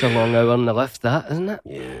 isn't it? It's a long hour on the lift, that, isn't it?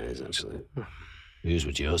 Yeah, it is, actually. Whose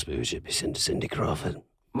would yours be? Would it be Cindy Crawford?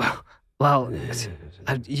 Well,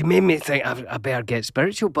 you made me think I better get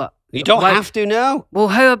spiritual, but... You don't have to, no. Well,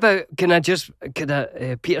 how about, can I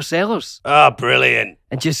Peter Sellers? Oh, brilliant.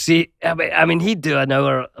 And just see, I mean, he'd do an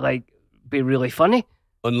hour, be really funny.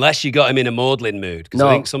 Unless you got him in a maudlin mood. Because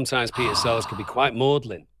I think sometimes Peter Sellers can be quite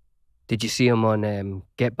maudlin. Did you see him on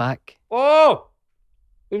Get Back? Oh!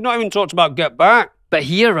 We've not even talked about Get Back. But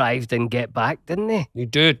he arrived in Get Back, didn't he? He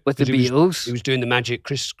did. With the Beatles. He was doing the Magic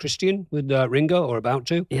Christian with Ringo, or about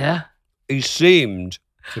to. Yeah. He seemed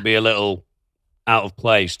to be a little out of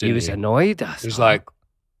place, didn't he? He was annoyed. He was like,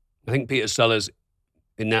 I think Peter Sellers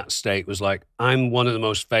in that state was like, I'm one of the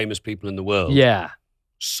most famous people in the world. Yeah.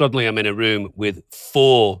 Suddenly I'm in a room with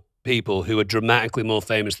 4 people who are dramatically more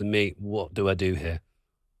famous than me. What do I do here?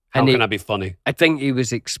 How can I be funny? I think he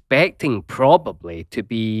was expecting probably to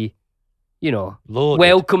be, lauded.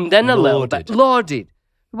 Welcomed in a little bit. Lauded.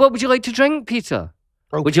 What would you like to drink, Peter?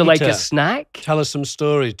 Oh, would you like a snack? Tell us some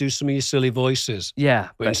stories. Do some of your silly voices. Yeah.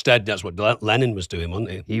 But instead, that's what Lennon was doing,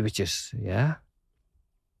 wasn't he? He was just, A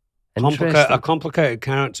complicated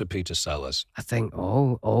character, Peter Sellers. I think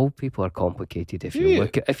all people are complicated if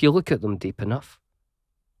you look at them deep enough.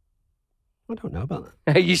 I don't know about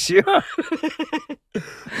that. Are you sure? All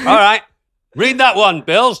right. Read that one,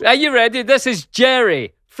 Bill. Are you ready? This is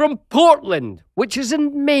Jerry from Portland, which is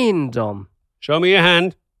in Maine, Dom. Show me your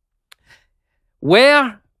hand.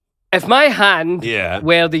 If my hand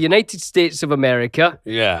were the United States of America,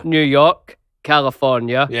 New York,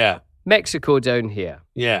 California, Mexico down here,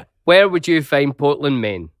 where would you find Portland,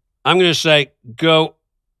 Maine? I'm going to say go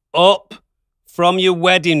up from your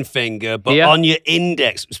wedding finger, but on your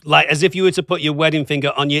index, like as if you were to put your wedding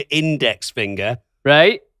finger on your index finger.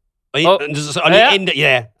 Right. On your index.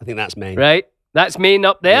 Yeah, I think that's Maine. Right. That's Maine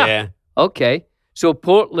up there? Yeah. Okay. So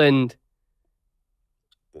Portland,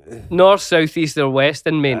 north, south, east, or west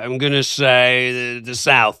in Maine? I'm going to say the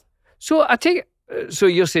south. So I take it, so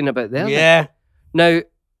you're saying about there? Yeah. Then? Now,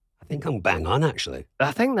 I think I'm bang on, actually.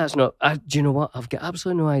 I think that's not, do you know what? I've got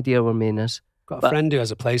absolutely no idea where Maine is. Got a friend who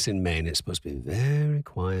has a place in Maine. It's supposed to be very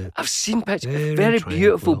quiet. I've seen pictures. Very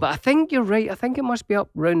beautiful. But I think you're right. I think it must be up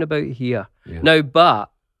round about here. Yeah. Now,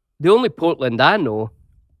 but the only Portland I know...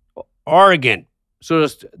 Oregon. So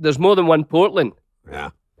there's more than one Portland. Yeah.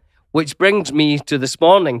 Which brings me to this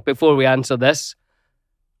morning, before we answer this.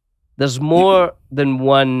 There's more than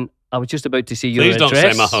one... I was just about to say your address. Please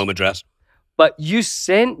don't say my home address. But you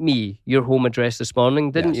sent me your home address this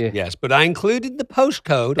morning, didn't you? Yes, but I included the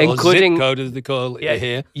postcode, or zip code as they call it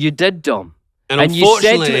here. You did, Dom. And you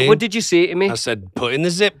said to me, what ddid you say to me? I said, put in the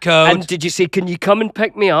zip code. And did you say, can you come and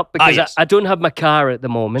pick me up? Because yes. I don't have my car at the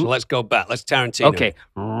moment. So let's go back. Let's Tarantino. Okay.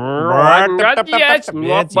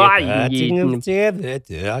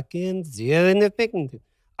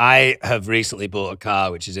 I have recently bought a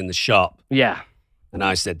car which is in the shop. Yeah. And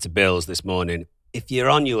I said to Bills this morning, if you're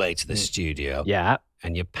on your way to the studio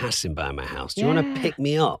and you're passing by my house, do you want to pick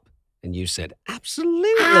me up? And you said,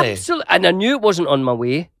 absolutely. Absolutely. And I knew it wasn't on my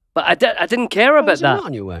way, but I didn't care about that. Not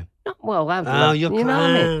on your way. No, well, you're you know what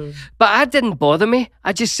I mean? crying. But I didn't bother me.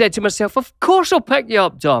 I just said to myself, of course I'll pick you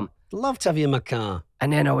up, Dom. Love to have you in my car.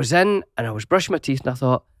 And then I was in and I was brushing my teeth and I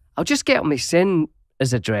thought, I'll just get my son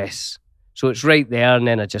his address. So it's right there and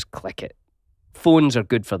then I just click it. Phones are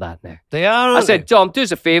good for that now. They are, I said, Dom, do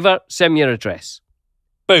us a favour, send me your address.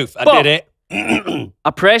 Boof, I did it.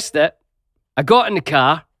 I pressed it. I got in the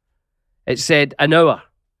car. It said an hour.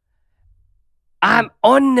 I'm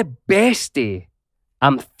on the best day.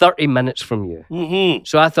 I'm 30 minutes from you. Mm-hmm.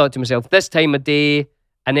 So I thought to myself, this time of day,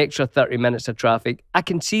 an extra 30 minutes of traffic, I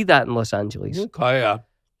can see that in Los Angeles. Okay, yeah.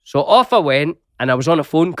 So off I went and I was on a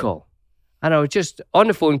phone call. And I was just on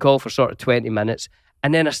the phone call for sort of 20 minutes.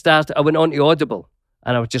 And then I went on to Audible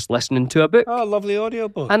and I was just listening to a book. Oh, lovely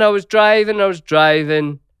audiobook. And I was driving.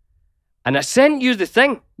 And I sent you the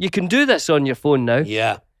thing. You can do this on your phone now.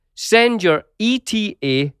 Yeah. Send your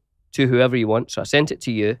ETA to whoever you want. So I sent it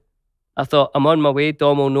to you. I thought, I'm on my way.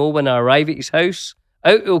 Dom will know when I arrive at his house.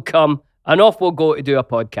 Out he'll come, and off we'll go to do a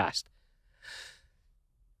podcast.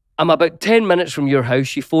 I'm about 10 minutes from your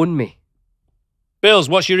house. You phoned me. Bills,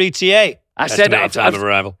 what's your ETA? I said, time of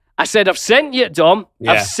arrival. I said, I've sent you, Dom.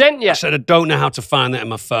 Yeah. I've sent you. I said, I don't know how to find that in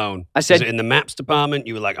my phone. I said, is it in the maps department?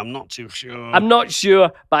 You were like, I'm not too sure. I'm not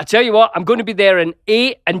sure, but I tell you what, I'm going to be there in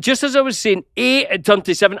 8. And just as I was saying 8, it turned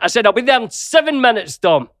to 7. I said, I'll be there in 7 minutes,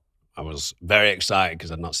 Dom. I was very excited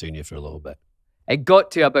because I'd not seen you for a little bit. It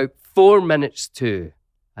got to about 4 minutes to,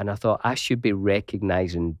 and I thought I should be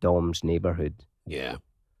recognising Dom's neighbourhood. Yeah.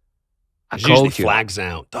 I There's usually called you. flags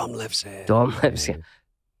out. Dom lives here. Dom lives here.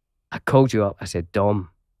 I called you up. I said, Dom,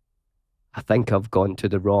 I think I've gone to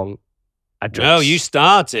the wrong address. No, you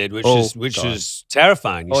started, which was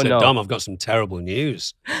terrifying. You said, no. Dom, I've got some terrible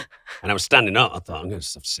news. And I was standing up. I thought, I'm going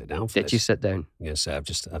to have to sit down for this. Did you sit down? Yes, I've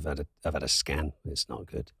had a scan. It's not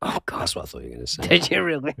good. Oh, God. That's what I thought you were going to say. Did you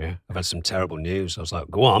really? Yeah. I've had some terrible news. I was like,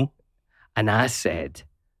 go on. And I said,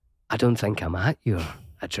 I don't think I'm at your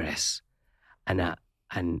address. And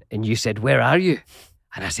you said, where are you?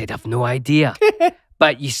 And I said, I've no idea.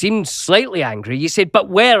 But you seemed slightly angry. You said, but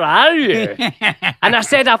where are you? And I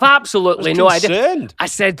said, I've absolutely no idea. I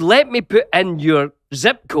said, let me put in your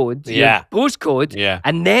zip code, your postcode,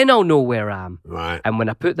 and then I'll know where I am. Right. And when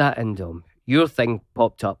I put that in, Dom, your thing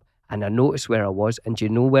popped up and I noticed where I was. And do you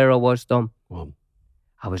know where I was, Dom? Well,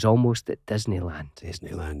 I was almost at Disneyland.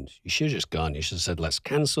 Disneyland. You should have just gone. You should have said, let's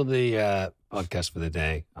cancel the podcast for the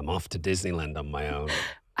day. I'm off to Disneyland on my own.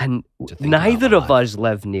 And neither of us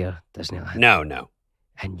live near Disneyland. No.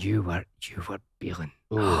 And you were feeling.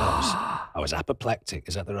 Ooh, I was apoplectic.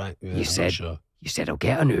 Is that the right? You said, I'll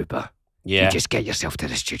get an Uber. Yeah. You just get yourself to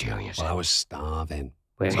the studio. Well, I was starving.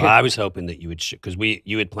 So I was hoping that you would, because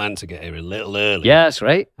you had planned to get here a little early. Yeah, that's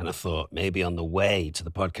right. And I thought maybe on the way to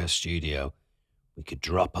the podcast studio, we could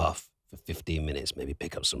drop off for 15 minutes, maybe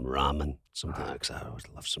pick up some ramen, something like that. I always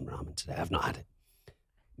love some ramen today. I've not had it.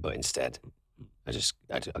 But instead,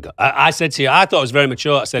 I said to you, I thought it was very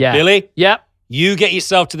mature. I said, Billy. Yep. You get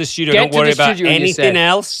yourself to the studio. Don't worry about anything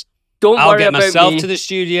else. I'll get myself to the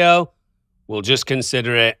studio. We'll just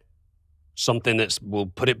consider it something we'll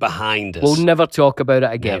put it behind us. We'll never talk about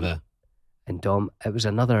it again. Never. And Dom, it was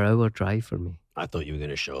another hour drive for me. I thought you were going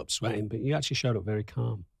to show up sweating, but you actually showed up very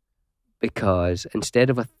calm. Because instead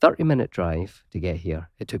of a 30-minute drive to get here,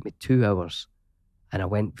 it took me 2 hours. And I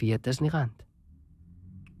went via Disneyland.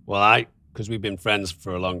 Well, because we've been friends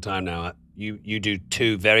for a long time now, you do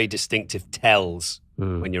 2 very distinctive tells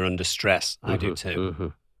when you're under stress. I do too. Mm-hmm.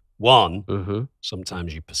 One,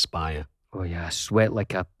 sometimes you perspire. Oh, yeah, I sweat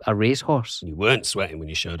like a racehorse. You weren't sweating when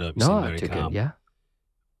you showed up. You seemed very calm. Yeah.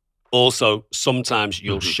 Also, sometimes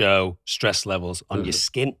you'll show stress levels on your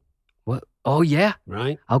skin. What? Oh, yeah.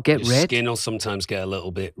 Right? I'll get your red. Skin will sometimes get a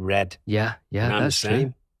little bit red. Yeah, And that's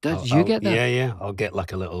true. Does you get that? Yeah. I'll get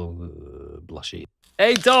like a little blushy.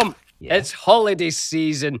 Hey, Dom, it's holiday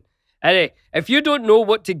season. Anyway, if you don't know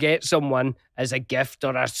what to get someone as a gift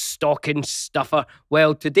or a stocking stuffer,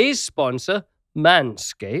 well, today's sponsor,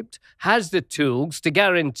 Manscaped, has the tools to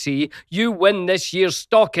guarantee you win this year's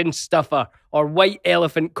stocking stuffer or white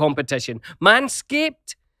elephant competition.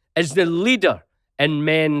 Manscaped is the leader in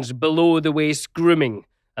men's below-the-waist grooming.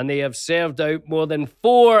 and they have served out more than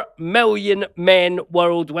 4 million men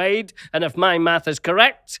worldwide. And if my math is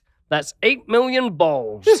correct, that's 8 million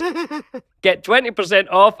balls. Get 20%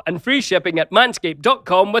 off and free shipping at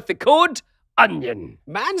manscaped.com with the code ONION.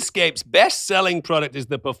 Manscaped's best-selling product is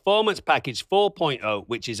the Performance Package 4.0,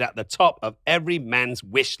 which is at the top of every man's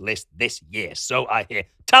wish list this year. So I hear.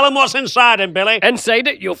 Tell them what's inside him, Billy. Inside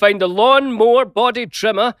it, you'll find a lawnmower body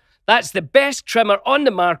trimmer. That's the best trimmer on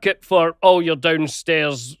the market for all your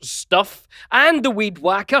downstairs stuff. And the Weed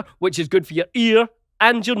Whacker, which is good for your ear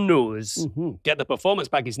and your nose. Mm-hmm. Get the Performance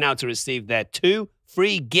Package now to receive their 2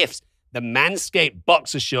 free gifts, the Manscaped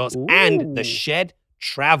Boxer Shorts and the Shed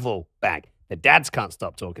Travel Bag. The dads can't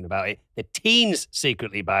stop talking about it. The teens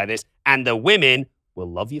secretly buy this, and the women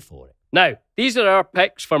will love you for it. Now, these are our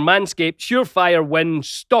picks for Manscaped Surefire Win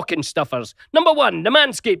stocking stuffers. Number 1, the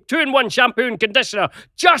Manscaped 2-in-1 shampoo and conditioner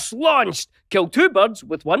just launched. Kill 2 birds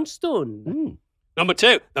with 1 stone. Number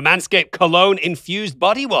 2, the Manscaped Cologne Infused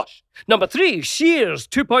Body Wash. Number 3, Shears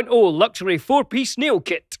 2.0 Luxury 4-piece nail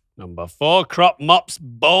kit. Number 4, Crop Mops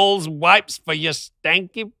Bowls Wipes for your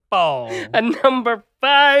stanky balls. And number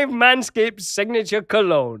 5, Manscaped Signature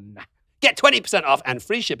Cologne. Get 20% off and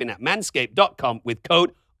free shipping at manscaped.com with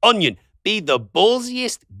code ONION. Be the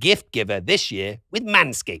ballsiest gift giver this year with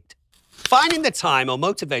Manscaped. Finding the time or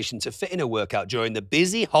motivation to fit in a workout during the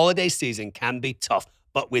busy holiday season can be tough,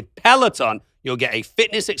 but with Peloton, you'll get a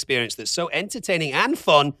fitness experience that's so entertaining and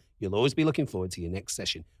fun, you'll always be looking forward to your next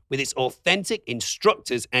session. With its authentic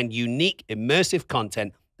instructors and unique immersive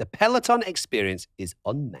content, the Peloton experience is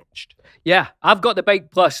unmatched. Yeah, I've got the Bike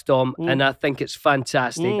Plus, Tom, and I think it's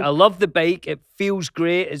fantastic. I love the bike. It feels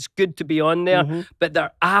great. It's good to be on there, but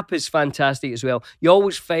their app is fantastic as well. You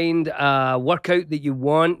always find a workout that you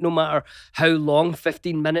want, no matter how long,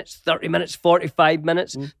 15 minutes, 30 minutes, 45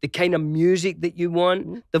 minutes, the kind of music that you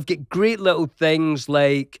want. They've got great little things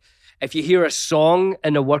like if you hear a song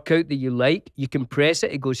in a workout that you like, you can press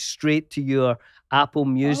it. It goes straight to your Apple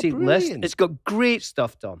Music list. It's got great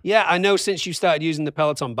stuff, Tom. Yeah, I know since you started using the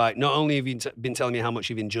Peloton bike, not only have you been telling me how much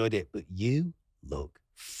you've enjoyed it, but you look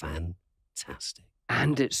fantastic.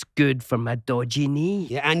 And it's good for my dodgy knee.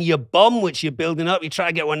 Yeah, and your bum, which you're building up, you try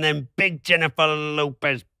to get one of them big Jennifer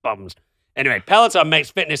Lopez bums. Anyway, Peloton makes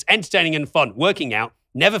fitness entertaining and fun. Working out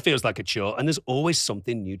never feels like a chore, and there's always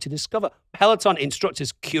something new to discover. Peloton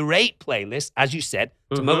instructors curate playlists, as you said,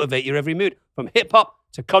 to motivate your every mood, from hip-hop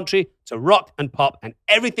to country to rock and pop and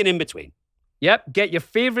everything in between. Yep, get your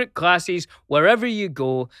favorite classes wherever you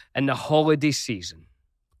go in the holiday season.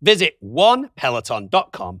 Visit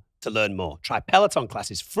onepeloton.com to learn more. Try Peloton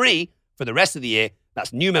classes free for the rest of the year.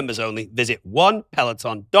 That's new members only. Visit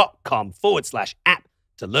onepeloton.com/app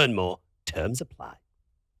to learn more. Terms apply.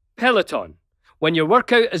 Peloton. When your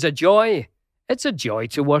workout is a joy, it's a joy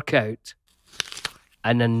to work out.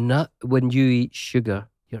 And a nut, when you eat sugar,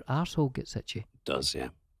 your arsehole gets itchy. It does, yeah.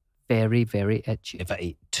 Very, very itchy. If I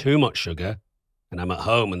eat too much sugar and I'm at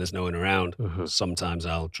home and there's no one around, sometimes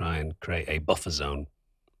I'll try and create a buffer zone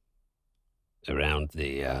around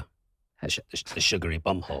the sugary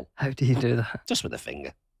bum hole. How do you do that? Just with a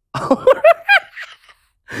finger.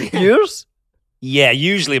 Yours? Yeah,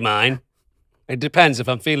 usually mine. It depends if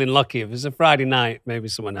I'm feeling lucky. If it's a Friday night, maybe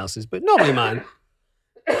someone else's, but normally mine.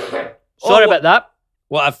 Sorry about that.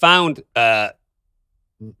 What I found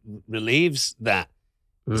relieves that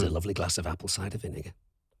is a lovely glass of apple cider vinegar.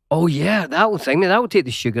 Oh, yeah, that will take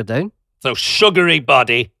the sugar down. So sugary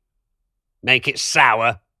body, make it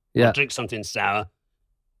sour. Yeah. Drink something sour.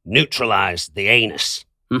 Neutralize the anus.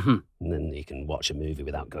 And then you can watch a movie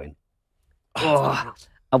without going, oh,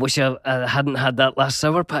 I wish I hadn't had that last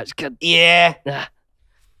Sour Patch Kid. Yeah.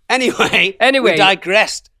 Anyway, we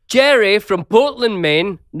digressed. Jerry from Portland,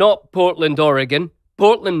 Maine, not Portland, Oregon,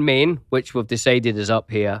 Portland, Maine, which we've decided is up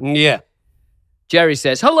here. Yeah. Jerry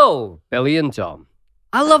says, hello, Billy and Tom.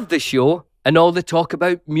 I love the show and all the talk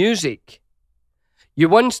about music. You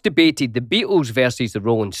once debated the Beatles versus the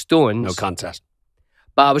Rolling Stones. No contest.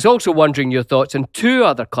 But I was also wondering your thoughts on 2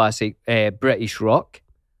 other classic British rock,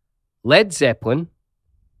 Led Zeppelin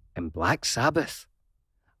and Black Sabbath.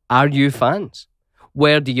 Are you fans?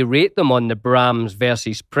 Where do you rate them on the Brahms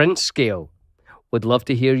versus Prince scale? Would love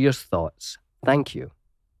to hear your thoughts. Thank you.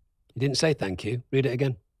 You didn't say thank you. Read it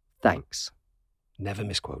again. Thanks. Never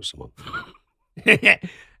misquote someone.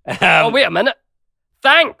 Oh, wait a minute.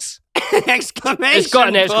 Thanks! Exclamation It's got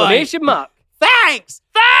an exclamation mark. Thanks!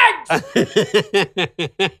 Thanks!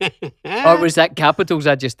 Or was that capitals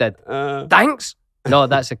I just did? Thanks? No,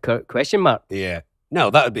 that's a question mark. Yeah. No,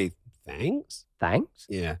 that would be thanks. Thanks?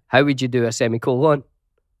 Yeah. How would you do a semicolon?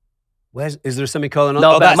 Is there a semicolon on?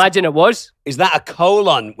 No, but imagine it was. Is that a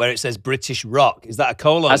colon where it says British rock? Is that a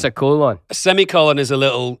colon? That's a colon. A semicolon is a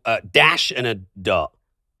little dash and a dot.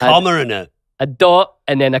 Comma and a dot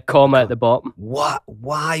and then a comma at the bottom. What?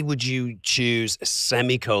 Why would you choose a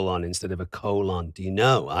semicolon instead of a colon? Do you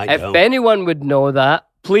know? If anyone would know that,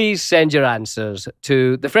 please send your answers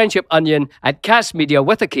to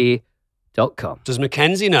thefriendshiponion@castmediawithak.com. Does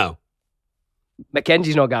Mackenzie know?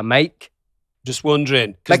 Mackenzie's not got a mic. Just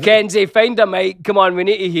wondering. Mackenzie, find a mic. Come on, we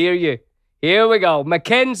need to hear you. Here we go.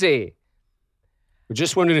 Mackenzie. We're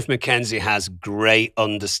just wondering if Mackenzie has great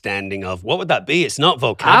understanding of, what would that be? It's not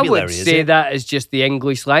vocabulary, I would say that is just the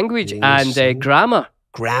English language and grammar.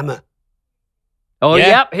 Grammar. Oh,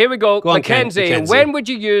 yep. Here we go. Go on, Mackenzie, when would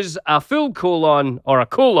you use a full colon or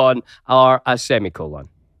a semicolon?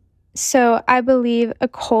 So I believe a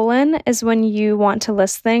colon is when you want to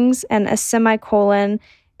list things, and a semicolon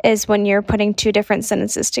is when you're putting two different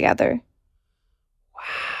sentences together. Wow.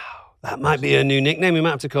 That might be a new nickname. We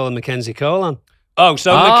might have to call him Mackenzie Colon.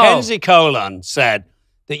 Mackenzie Colon said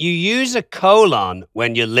that you use a colon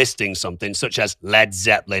when you're listing something, such as Led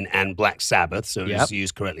Zeppelin and Black Sabbath. So it's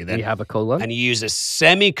used correctly then. You have a colon. And you use a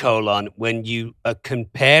semicolon when you are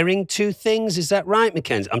comparing two things. Is that right,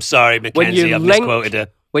 Mackenzie? I'm sorry, Mackenzie. I've misquoted her.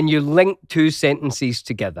 When you link two sentences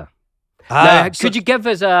together. Now, could you give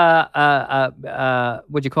us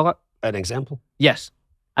what do you call it? An example? Yes.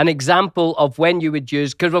 An example of when you would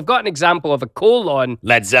use, because we've got an example of a colon.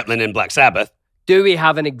 Led Zeppelin and Black Sabbath. Do we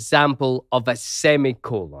have an example of a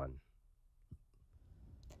semicolon?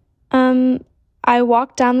 I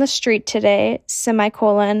walked down the street today,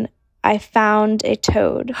 semicolon, I found a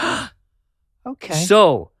toad. Okay.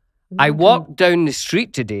 So, I walked down the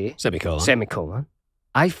street today, semicolon,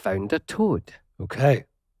 I found a toad. Okay.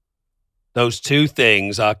 Those two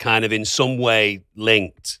things are kind of in some way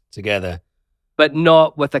linked together. But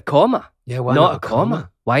not with a comma. Yeah, why not a comma?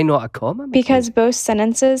 Why not a comma? Because both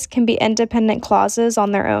sentences can be independent clauses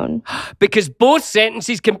on their own. Because both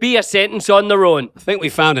sentences can be a sentence on their own. I think we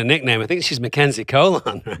found a nickname. I think she's Mackenzie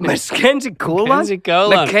Colon. Right? Mackenzie Colon? Mackenzie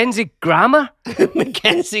Colon. Mackenzie Grammar?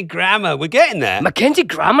 Mackenzie Grammar. We're getting there. Mackenzie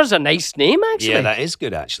Grammar's a nice name, actually. Yeah, that is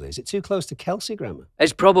good, actually. Is it too close to Kelsey Grammer?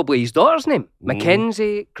 It's probably his daughter's name.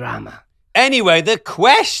 Mackenzie Grammar. Anyway, the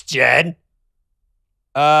question...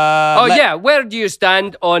 where do you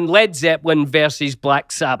stand on Led Zeppelin versus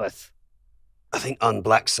Black Sabbath? I think on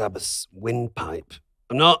Black Sabbath's windpipe.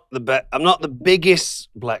 I'm not the biggest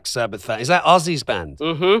Black Sabbath fan. Is that Ozzy's band?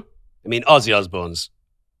 Mm-hmm. I mean, Ozzy Osbourne's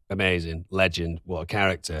amazing, legend, what a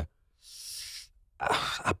character.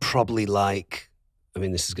 I probably like, I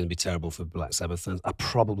mean, this is going to be terrible for Black Sabbath fans. I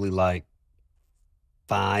probably like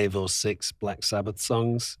 5 or 6 Black Sabbath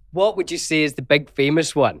songs. What would you say is the big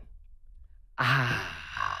famous one?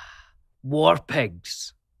 War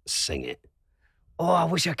Pigs. Sing it. Oh, I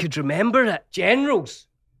wish I could remember it. Generals.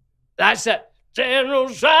 That's it.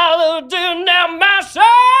 Generals saluting their masses.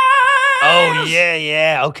 Oh,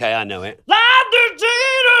 yeah. Okay, I know it. Like the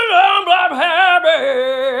Jesus I'm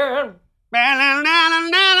having.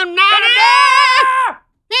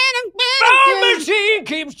 The machine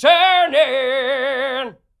keeps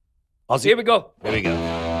turning. Ozzy. Here we go. It's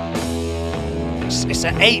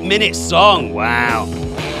an 8-minute song. Wow.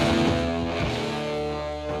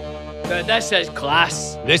 But this is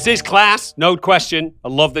class. This is class, no question. I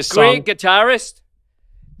love this song. Great guitarist.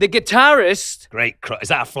 The guitarist. Is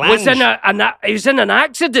that a flange? He was in an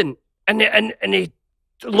accident and he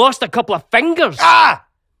lost a couple of fingers.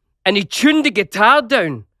 And he tuned the guitar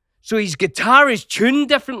down. So his guitar is tuned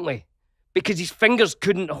differently because his fingers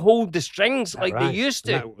couldn't hold the strings like they used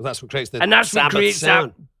to. That's what creates the Sabbath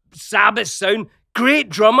sound. Sabbath sound. Great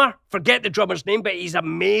drummer. Forget the drummer's name, but he's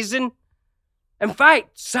amazing. In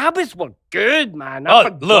fact, Sabbath were good, man. I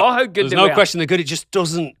forgot how good they were. There's no question they're good. It just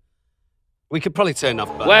doesn't... We could probably turn off...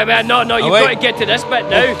 Wait, no, you've got to get to this bit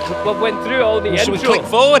now. We went through all the intro. Should we click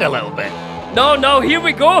forward a little bit? No, here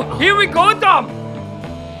we go. Here we go, Dom.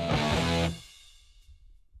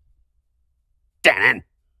 Dan.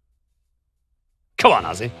 Come on,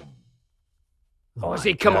 Ozzy.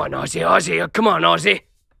 Ozzy, come on, Ozzy. Come on, Ozzy.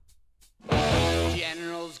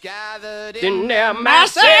 Generals gathered In their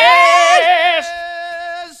masses.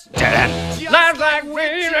 Lives like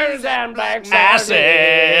winners and black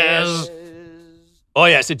masses. Oh,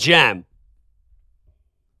 yeah, it's a jam.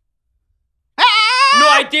 No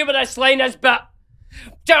idea what this line is, but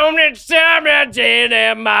don't it sound in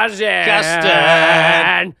their masses.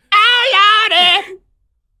 Justin. Oh, Lordy.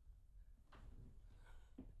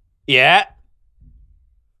 Yeah.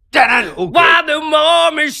 While the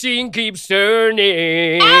war machine keeps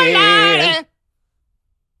turning.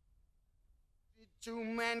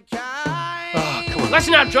 Oh, come on.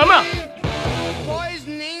 Listen to that drummer.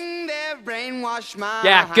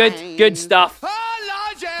 Yeah, good stuff.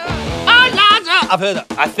 I've heard that.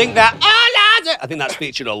 I think that's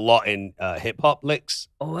featured a lot in hip-hop licks.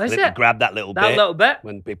 Oh, is it? Grab that little bit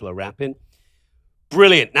when people are rapping.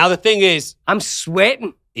 Brilliant. Now, the thing is... I'm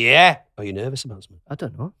sweating. Yeah. Are you nervous about something? I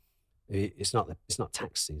don't know. It's not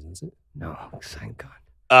tax season, is it? No, thank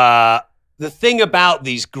God. The thing about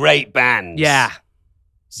these great bands... Yeah.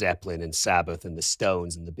 Zeppelin and Sabbath and the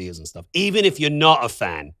Stones and the Beatles and stuff, even if you're not a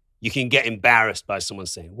fan, you can get embarrassed by someone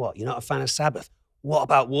saying, what, you're not a fan of Sabbath? What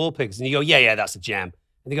about War Pigs? And you go, yeah, that's a jam.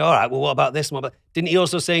 And they go, all right, well, what about this? Didn't he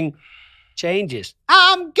also sing Changes?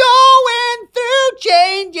 I'm going through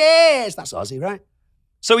changes. That's Ozzy, right?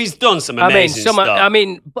 So he's done some amazing stuff. I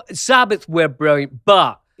mean, Sabbath were brilliant,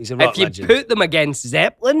 but he's a rock if you legend. put them against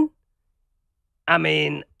Zeppelin, I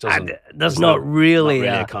mean, there's not really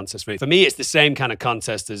a contest for me. For me, it's the same kind of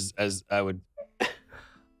contest as I would...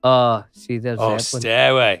 see, there's Zeppelin.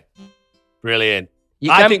 Stairway. Brilliant.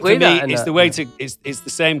 I think for me, it's the way to... It's the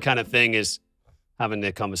same kind of thing as having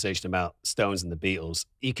the conversation about Stones and the Beatles.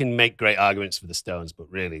 You can make great arguments for the Stones,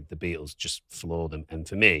 but really, the Beatles just floor them. And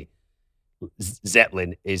for me,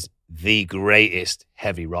 Zeppelin is the greatest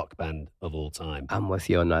heavy rock band of all time. I'm with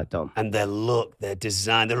you on that, Dom. And their look, their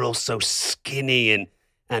design, they're all so skinny and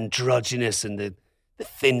androgynous, and the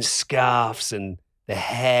thin scarves and the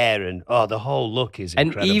hair, and the whole look is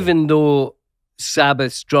incredible. And even though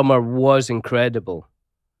Sabbath's drummer was incredible,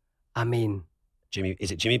 I mean...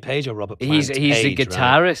 Is it Jimmy Page or Robert Plant? He's the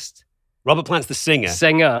guitarist. Right? Robert Plant's the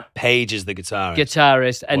singer. Page is the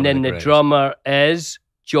guitarist. And then the drummer is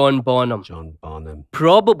John Bonham. John Bonham.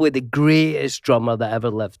 Probably the greatest drummer that ever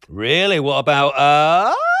lived. Really? What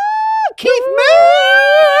about Keith Moon?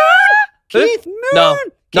 Keith Moon? No.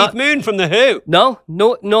 Keith Moon from The Who? No,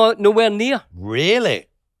 nowhere near. Really?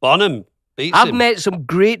 Bonham beats him? I've met some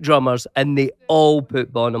great drummers and they all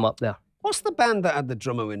put Bonham up there. What's the band that had the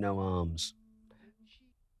drummer with no arms?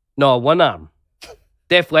 No, one arm.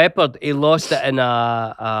 Def Leppard, he lost it in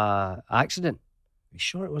a accident. Are you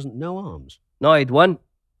sure it wasn't no arms? No, he'd won.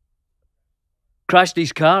 Crashed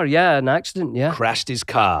his car, an accident, Crashed his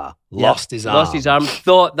car, lost his arm. Lost his arm,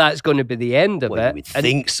 thought that's going to be the end of it. You would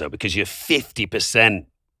think so, because you're 50%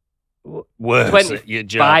 worse at your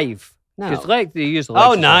job. 25. No. Because they use the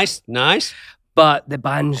Oh, nice. But the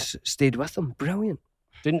bands stayed with them. Brilliant.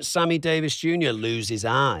 Didn't Sammy Davis Jr. lose his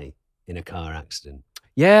eye in a car accident?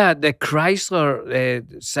 Yeah, the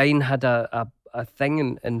Chrysler sign had a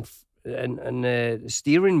thing in the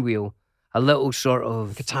steering wheel, a little sort of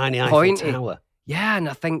like a tiny Eiffel Tower. Yeah, and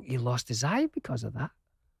I think he lost his eye because of that.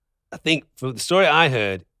 I think from the story I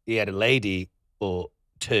heard, he had a lady or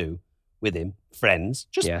two with him, friends,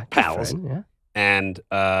 just pals, and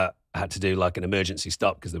had to do like an emergency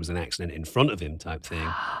stop because there was an accident in front of him type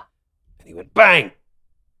thing. And he went bang,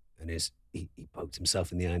 and he poked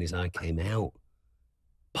himself in the eye, and his eye came out.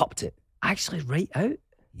 Popped it. Actually, right out?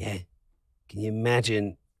 Yeah. Can you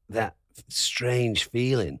imagine that strange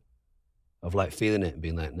feeling of like feeling it and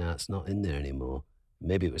being like, nah, it's not in there anymore.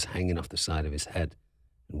 Maybe it was hanging off the side of his head.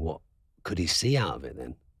 And what could he see out of it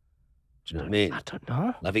then? Do you know what I mean? I don't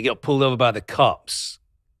know. Like he got pulled over by the cops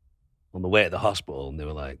on the way to the hospital and they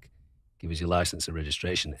were like, give us your license and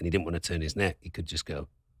registration. And he didn't want to turn his neck. He could just go,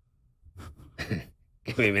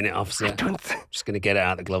 give me a minute, officer. Just going to get it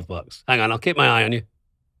out of the glove box. Hang on, I'll keep my eye on you.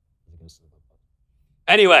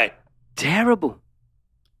 Anyway. Terrible.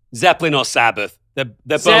 Zeppelin or Sabbath. They're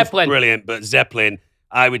both brilliant, but Zeppelin,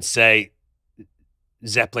 I would say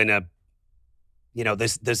Zeppelin are,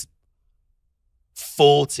 there's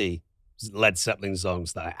 40 Led Zeppelin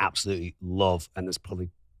songs that I absolutely love, and there's probably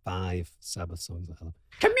 5 Sabbath songs that I love.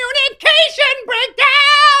 Communication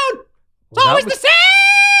breakdown! It's always the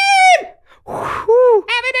same! Whew.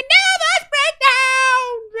 Having a nervous breakdown!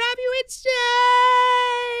 Drive you insane!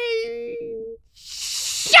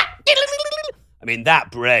 I mean,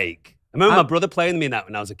 that break. I remember my brother playing me that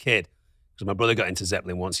when I was a kid. Because my brother got into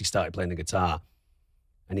Zeppelin once he started playing the guitar.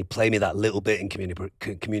 And he played me that little bit in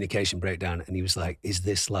Communication Breakdown. And he was like, is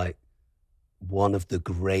this like one of the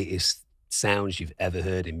greatest sounds you've ever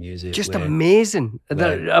heard in music? Just amazing.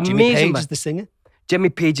 Amazing. Jimmy Page is the singer? Jimmy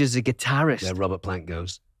Page is the guitarist. Yeah, Robert Plant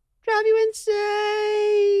goes, drive you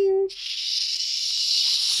insane.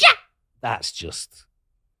 That's just...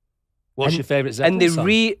 What's your favourite Zeppelin song?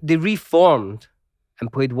 And they reformed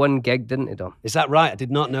and played one gig, didn't they, Dom? Is that right? I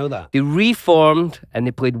did not know that. They reformed and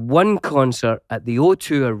they played one concert at the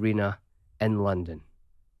O2 Arena in London.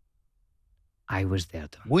 I was there,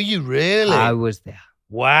 Dom. Were you really? I was there.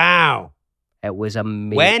 Wow. It was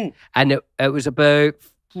amazing. When? And it was about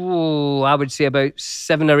I would say about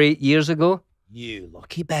 7 or 8 years ago. You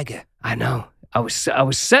lucky beggar. I know. I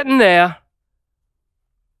was sitting there.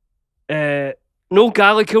 No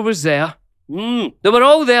Gallagher was there. They were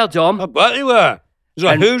all there, Dom. I bet you were. It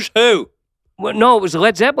was who's who? Well, no, it was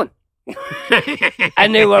Led Zeppelin.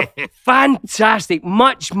 And they were fantastic.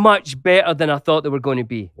 Much, much better than I thought they were going to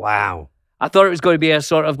be. Wow. I thought it was going to be a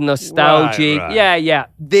sort of nostalgic. Right. Yeah.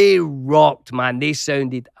 They rocked, man. They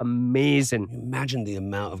sounded amazing. Imagine the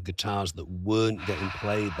amount of guitars that weren't getting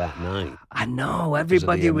played that night. I know.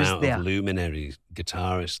 Everybody was there. The amount of luminary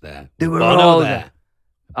guitarists there. They were Bono all there.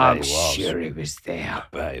 I'm was. sure he was there. I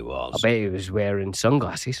bet he was. I bet he was wearing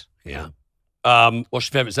sunglasses. Yeah. What's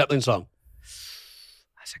your favourite Zeppelin song?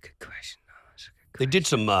 That's a good question. They did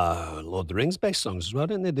some Lord of the Rings based songs as well,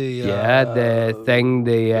 didn't they? The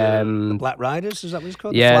Black Riders, is that what it's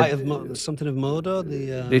called? Yeah. The Flight of something of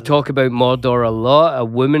Mordor? They talk about Mordor a lot, a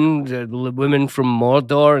woman from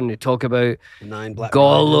Mordor, and they talk about the 9 Black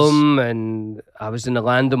Gollum, Riders. and I was in the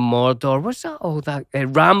land of Mordor. What's that? Oh, that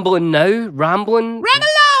Rambling Now? Rambling? Ram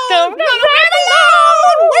along,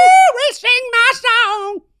 we sing my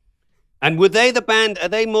song. And were they the band, are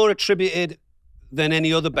they more attributed than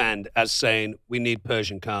any other band as saying, we need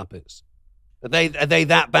Persian carpets? Are they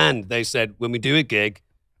that band? They said, when we do a gig,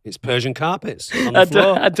 it's Persian carpets on the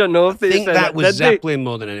floor. I don't know if they I think said that was did they? Zeppelin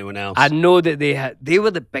more than anyone else. I know that they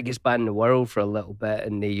were the biggest band in the world for a little bit,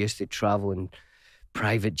 and they used to travel in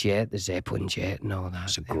private jet, the Zeppelin jet, and all that.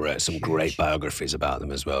 Some great biographies about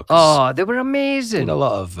them as well. Oh, they were amazing. Did a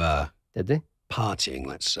lot of Did they? partying,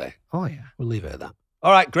 let's say. Oh yeah. We'll leave it at that.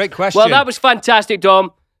 All right, great question. Well, that was fantastic,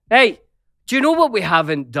 Dom. Hey, do you know what we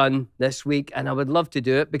haven't done this week? And I would love to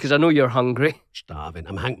do it because I know you're hungry. Starving.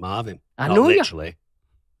 I'm Hank Marvin. I Not know you. literally.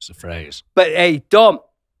 It's a phrase. But hey, Dom,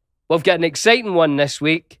 we've got an exciting one this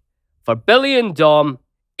week for Billy and Dom.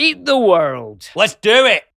 Eat the world. Let's do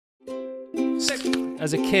it.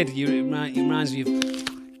 As a kid, it reminds me of...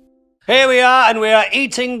 Here we are, and we are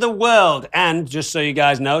eating the world. And just so you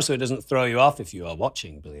guys know, so it doesn't throw you off if you are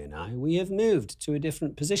watching Billy and I, we have moved to a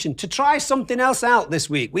different position to try something else out this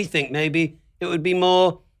week. We think maybe it would be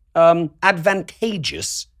more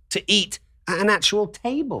advantageous to eat at an actual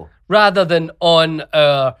table. Rather than on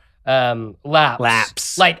our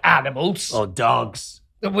laps. Like animals. Or dogs.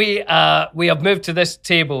 We have moved to this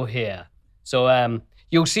table here. So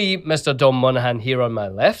you'll see Mr. Dom Monaghan here on my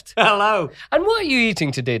left. Hello. And what are you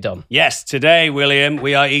eating today, Dom? Yes, today, William,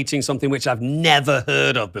 we are eating something which I've never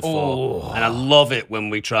heard of before. Oh. And I love it when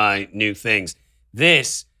we try new things.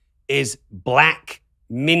 This is black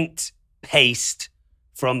mint paste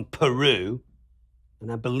from Peru.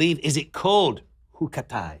 And I believe, is it called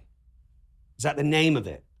hukatai? Is that the name of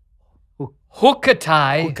it?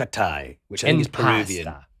 Hukatai. Hukatai, which I think is Peruvian.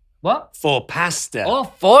 Pasta. What? For pasta. Oh,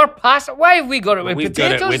 for pasta. Why have we got it with We've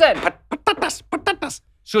potatoes got it with then? patatas.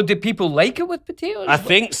 So do people like it with potatoes? I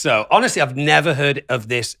think so. Honestly, I've never heard of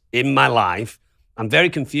this in my life. I'm very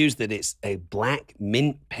confused that it's a black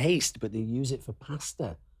mint paste, but they use it for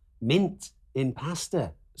pasta. Mint in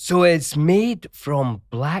pasta. So it's made from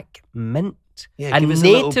black mint, Yeah, a give us a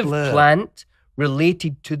little native blurb. plant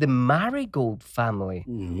related to the marigold family,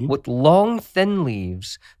 with long, thin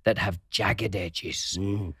leaves that have jagged edges.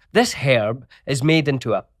 This herb is made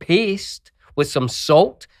into a paste with some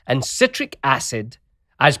salt and citric acid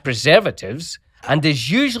as preservatives and is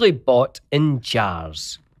usually bought in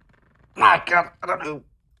jars. My God, I don't know.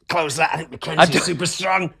 Close that. I think Mackenzie's super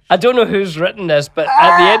strong. I don't know who's written this, but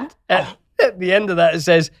at the end of that, it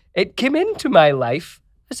says, "It came into my life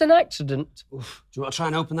as an accident." Oof. Do you want to try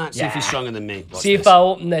and open that? See if he's stronger than me. Watch See this. if I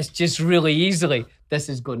open this just really easily. This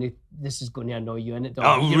is going to annoy you, innit?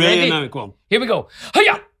 Oh, You really? ready? No, go on. Here we go.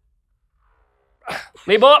 Hiya!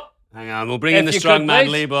 Libor. Hang on, we'll bring in If the you strong could, man,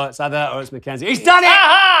 please. Lieber. It's either that or it's Mackenzie. He's done it!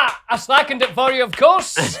 Aha! I slackened it for you, of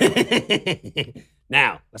course.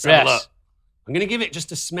 Now, let's have a Yes. look. I'm going to give it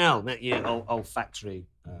just a smell, not your olfactory.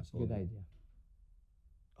 Good idea.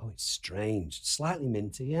 Oh, it's strange. Slightly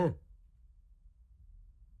minty, yeah.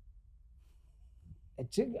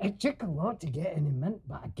 It took a lot to get any mint,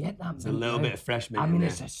 but I get that It's a little bit of fresh mint I in mean, there.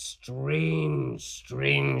 it's a strange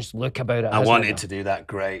look about it. I wanted to do that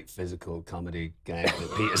great physical comedy game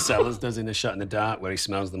that Peter Sellers does in A Shot in the Dark where he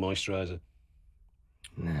smells the moisturiser.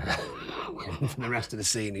 For the rest of the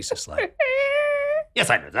scene, he's just like, yes,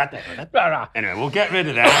 I know that. Anyway, we'll get rid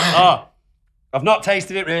of that. Oh, I've not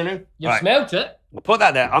tasted it really. You've smelt it. We'll put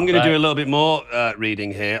that there. I'm going to do Right. a little bit more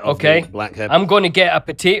reading here of Okay. the black herb. I'm going to get a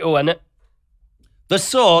potato in it. The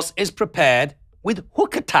sauce is prepared with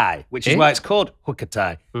hukatai, which is Eh? why it's called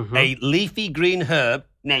hukatai, Mhm. a leafy green herb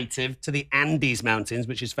native to the Andes Mountains,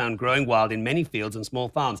 which is found growing wild in many fields and small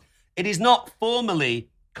farms. It is not formally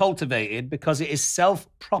cultivated because it is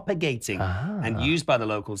self-propagating and used by the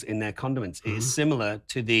locals in their condiments. It is similar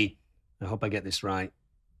to the, I hope I get this right,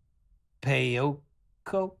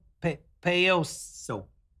 peyoso.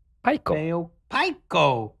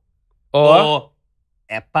 Pico. Or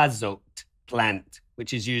epazote plant,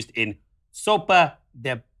 which is used in sopa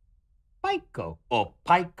de pico or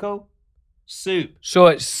pico soup. So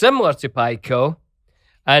it's similar to pico,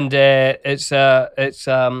 and it's a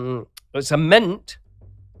mint.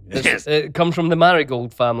 Yes. It comes from the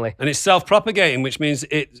marigold family, and it's self-propagating, which means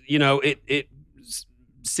it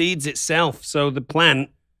seeds itself. So the plant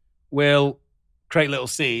will create little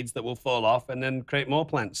seeds that will fall off and then create more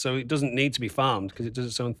plants. So it doesn't need to be farmed because it does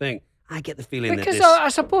its own thing. I get the feeling because that I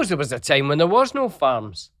suppose there was a time when there was no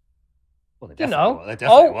farms. Well, there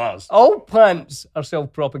definitely was. All plants are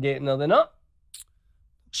self-propagating, are they not?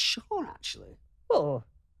 Sure, actually. Well,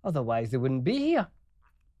 otherwise they wouldn't be here.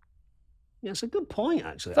 Yeah, it's a good point,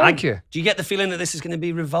 actually. Thank you. Do you get the feeling that this is going to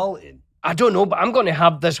be revolting? I don't know, but I'm going to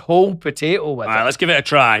have this whole potato with it. All right, let's give it a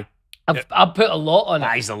try. I've put a lot on it.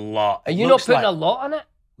 That is a lot. Are you not putting a lot on it?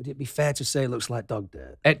 Would it be fair to say it looks like dog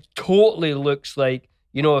dirt? It totally looks like,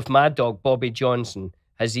 if my dog, Bobby Johnson,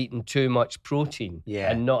 has eaten too much protein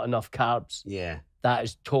and not enough carbs. Yeah. That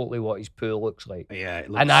is totally what his poo looks like. Yeah, it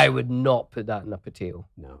looks... And I would not put that in a potato.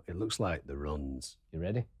 No, it looks like the runs. You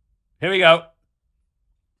ready? Here we go.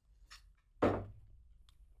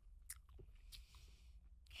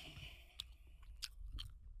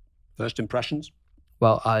 First impressions?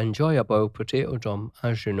 Well, I enjoy a boiled potato, Dom,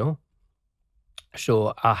 as you know.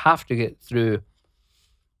 So I have to get through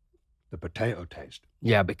the potato taste.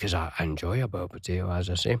 Yeah, because I enjoy a boiled potato, as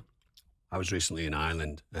I say. I was recently in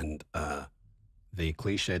Ireland, and the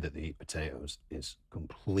cliche that they eat potatoes is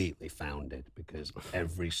completely founded because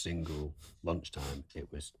every single lunchtime it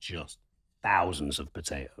was just thousands of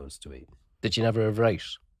potatoes to eat. Did you never have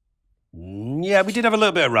rice? Yeah, we did have a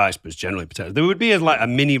little bit of rice, but it's generally potatoes. There would be like a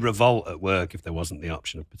mini revolt at work if there wasn't the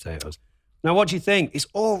option of potatoes. Now, what do you think? It's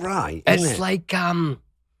all right, isn't it? It's like,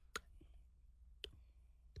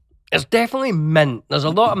 it's definitely mint. There's a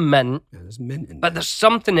lot of mint. Yeah, there's mint in there. But there's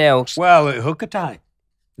something else. Well, hookatay.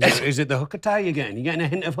 Is it the hookatay you're getting? You're getting a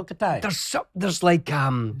hint of hookatay? There's like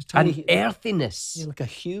an earthiness. Yeah, like a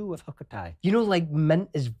hue of hookatay. Like mint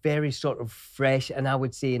is very sort of fresh, and I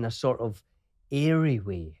would say in a sort of airy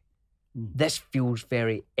way. This feels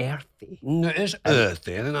very earthy. It is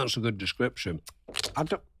earthy. I think that's a good description. I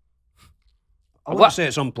wouldn't say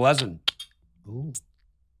it's unpleasant. Ooh.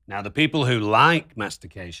 Now, the people who like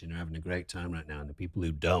mastication are having a great time right now, and the people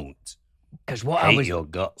who don't hate your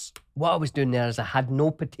guts. What I was doing there is I had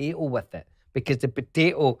no potato with it because the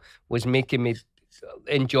potato was making me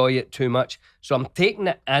enjoy it too much. So I'm taking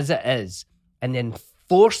it as it is and then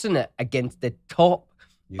forcing it against the top.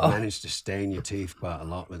 You've managed to stain your teeth quite a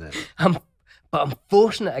lot with it. But I'm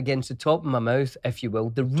forcing it against the top of my mouth, if you will,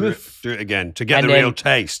 the roof. Do it again to get the real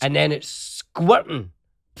taste. And then it's squirting,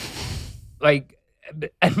 like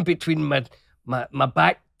in between my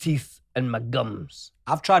back teeth and my gums.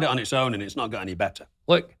 I've tried it on its own and it's not got any better.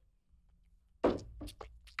 Look.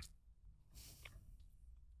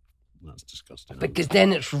 That's disgusting. Because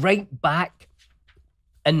then it's right back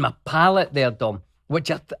in my palate there, Dom. Which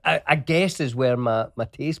I guess is where my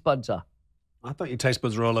taste buds are. I thought your taste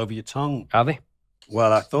buds were all over your tongue. Are they?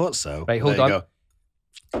 Well, I thought so. Right, hold on.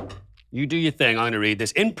 You do your thing. I'm going to read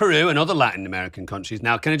this. In Peru and other Latin American countries.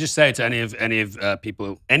 Now, can I just say to any of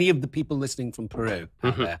the people listening from Peru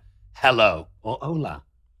out there, hello or hola.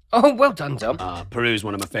 Oh, well done, Dom. Peru is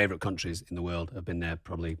one of my favorite countries in the world. I've been there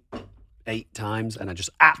probably 8 times, and I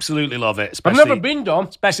just absolutely love it. I've never been, Dom.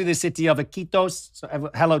 Especially the city of Iquitos.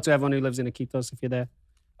 So hello to everyone who lives in Iquitos if you're there.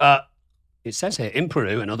 It says here, in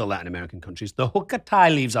Peru and other Latin American countries, the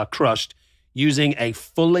hookatay leaves are crushed using a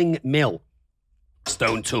fulling mill,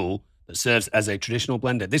 stone tool that serves as a traditional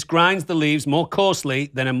blender. This grinds the leaves more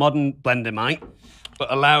coarsely than a modern blender might,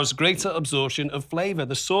 but allows greater absorption of flavor.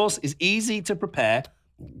 The sauce is easy to prepare.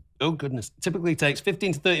 Oh, goodness. Typically takes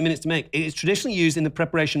 15 to 30 minutes to make. It is traditionally used in the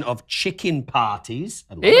preparation of chicken parties.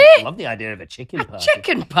 I love the idea of a chicken party.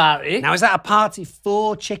 Chicken party? Now, is that a party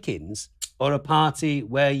for chickens or a party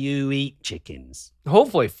where you eat chickens?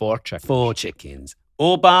 Hopefully 4 chickens. 4 chickens.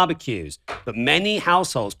 Or barbecues. But many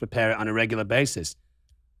households prepare it on a regular basis.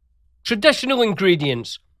 Traditional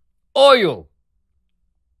ingredients. Oil.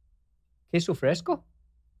 Queso fresco.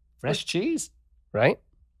 Fresh cheese. Right.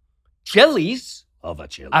 Chilies. Love a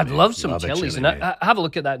chili. I'd love some chilies. And have a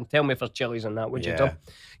look at that and tell me if there's chilies in that, would you, Tom?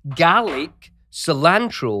 Garlic,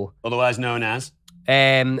 cilantro. Otherwise known as?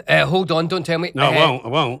 Hold on, don't tell me. No, I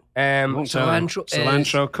won't. Cilantro.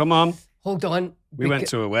 Cilantro, come on. Hold on. We went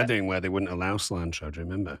to a wedding where they wouldn't allow cilantro. Do you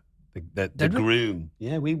remember? The groom.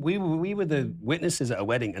 Yeah, we were the witnesses at a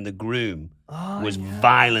wedding, and the groom was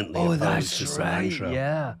violently opposed to cilantro.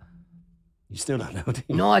 Yeah. You still don't know, do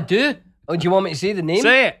you? No, I do. Oh, do you want me to say the name?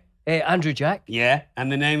 Say it. Andrew Jack. Yeah,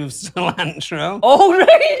 and the name of cilantro. Oh,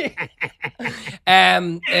 right.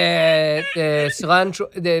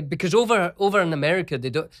 Cilantro. Because over in America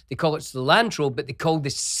they call it cilantro, but they call the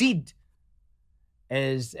seed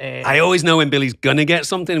is. I always know when Billy's gonna get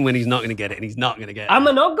something and when he's not gonna get it, and he's not gonna get it. Am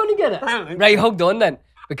I not gonna get it? Right, hold on then,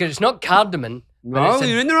 because it's not cardamom. No,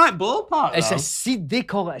 you're in the right ballpark. It's though. a seed. They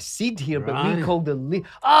call it a seed here, but we Right. call the leaf.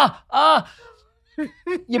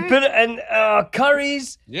 You put it in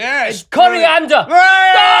curries. Yes. It's coriander.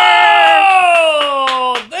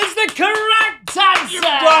 Oh! That's the correct answer.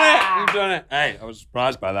 You've done it. Hey, I was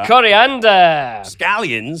surprised by that. Coriander.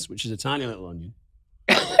 Scallions, which is a tiny little onion.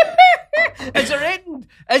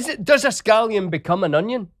 Does a scallion become an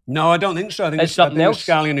onion? No, I don't think so. I think It's something a else.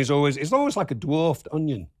 scallion is always like a dwarfed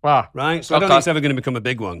onion, Ah, right? So I don't think it's ever going to become a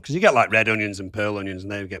big one because you get like red onions and pearl onions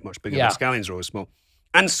and they get much bigger. Yeah. But scallions are always small.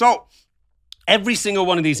 And salt. Every single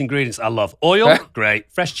one of these ingredients I love. Oil,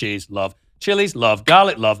 great. Fresh cheese, love. Chilies, love.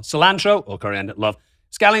 Garlic, love. Cilantro or coriander, love.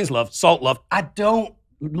 Scallions, love. Salt, love. I don't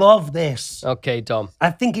love this. Okay, Tom.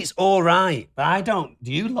 I think it's all right, but I don't.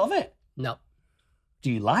 Do you love it? No,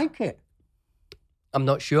 Do you like it? I'm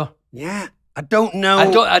not sure. Yeah. I don't know.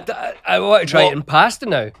 I want to try it in pasta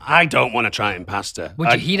now. I don't want to try it in pasta.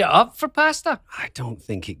 Would you heat it up for pasta? I don't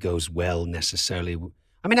think it goes well necessarily.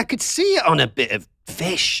 I mean, I could see it on a bit of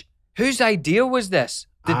fish. Whose idea was this?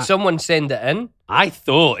 Did someone send it in? I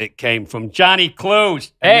thought it came from Johnny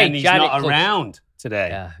Close. And Hey, then he's Johnny not Close. around today.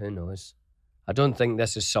 Yeah, who knows? I don't think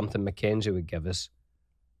this is something Mackenzie would give us.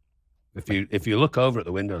 If you look over at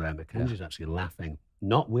the window there, Mackenzie's actually laughing,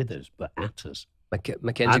 not with us, but at us.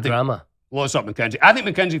 Mackenzie Grammar. What's up, Mackenzie? I think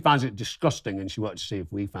Mackenzie finds it disgusting and she wanted to see if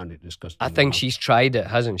we found it disgusting. I think she's tried it,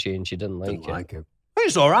 hasn't she? And she didn't like it.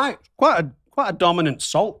 It's all right. Quite a dominant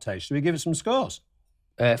salt taste. Should we give it some scores?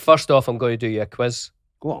 First off, I'm going to do you a quiz.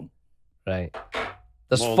 Go on. Right.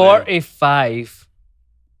 There's More 45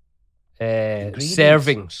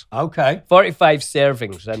 servings. Okay. 45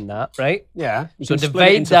 servings in that, right? Yeah. You So can split it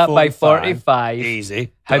divide into that by 45. 45.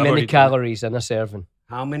 Easy. How I've many already done it. calories in a serving?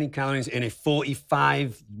 How many calories in a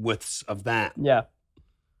 45 widths of that? Yeah.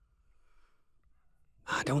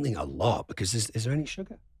 I don't think a lot because is there any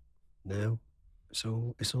sugar? No. It's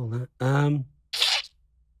all that.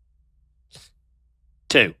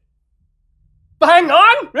 2. Hang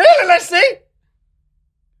on! Really, Leslie?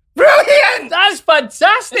 Brilliant! That's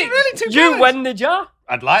fantastic! It's really too You good. win the jar.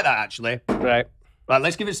 I'd like that actually. Right. Right,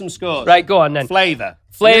 let's give it some scores. Right, go on then. Flavour.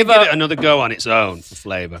 Flavour. Give it another go on its own for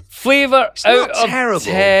flavour. Flavour not out of terrible.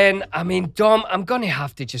 10. I mean, Dom, I'm going to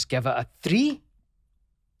have to just give it a 3.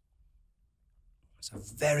 It's a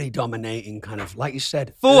very dominating kind of, like you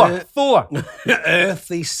said, 4.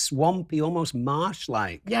 earthy, swampy, almost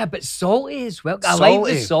marsh-like. Yeah, but salty as well. I like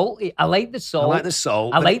the Salty. salty. I like the salt. I like the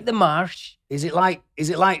salt. I but like the marsh. Is it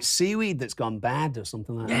like seaweed that's gone bad or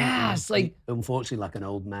something like that? Yeah, it's like- Unfortunately, like an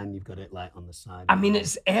old man, you've got it like on the side. I mean,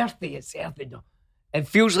 it's earthy. It's earthy. Dom. It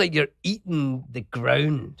feels like you're eating the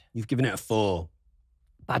ground. You've given it a 4.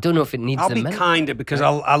 But I don't know if it needs I'll the be mint. kinder because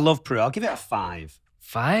I love Peru. I'll give it a 5.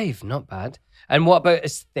 5, not bad. And what about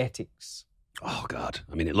aesthetics? Oh, God.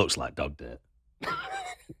 I mean, it looks like dog dirt.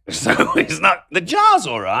 So it's not... The jar's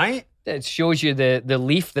all right. It shows you the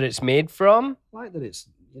leaf that it's made from. I like that it's,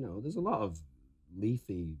 there's a lot of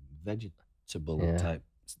leafy, vegetable Yeah. type,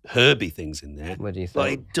 herby things in there. What do you But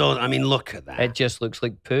think? it does, I mean, look at that. It just looks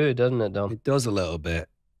like poo, doesn't it, Dom? It does a little bit.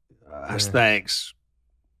 Aesthetics.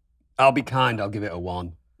 I'll be kind. I'll give it a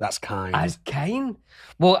 1. That's kind. As kind?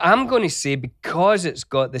 Well, I'm going to say because it's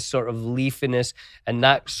got this sort of leafiness and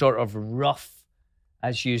that sort of rough,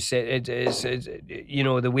 as you said, it's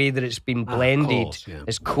the way that it's been blended course, yeah.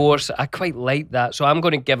 is coarse. I quite like that. So I'm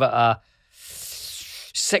going to give it a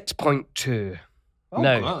 6.2. Oh,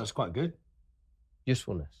 No. well, that's quite good.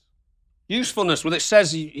 Usefulness. Usefulness. Well, it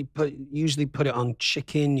says you usually put it on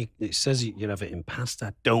chicken. It says you'd have it in pasta.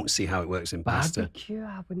 I don't see how it works in pasta. Barbecue?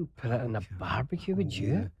 I wouldn't put it in a barbecue, would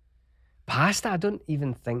you? Pasta? I don't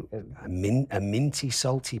even think. A minty,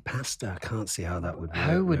 salty pasta. I can't see how that would work.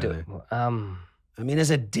 How would really. it? I mean,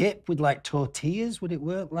 as a dip with like tortillas, would it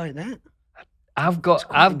work like that? I've got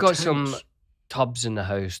intense. some tubs in the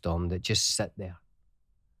house, Dom, that just sit there,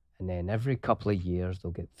 and then every couple of years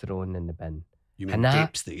they'll get thrown in the bin. You And mean that-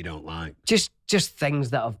 dips that you don't like? Just things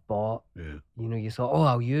that I've bought. Yeah, You thought, oh,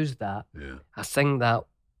 I'll use that. yeah. I think that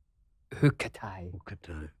hookatay What could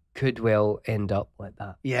I? could well end up like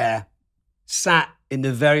that. Yeah. sat in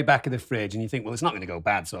the very back of the fridge and you think, well, it's not going to go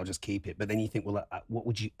bad, so I'll just keep it. But then you think, well, what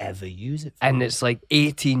would you ever use it for? And it's like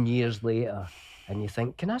 18 years later and you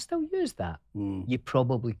think, can I still use that? You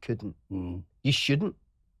probably couldn't. You shouldn't.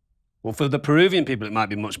 Well, for the Peruvian people, it might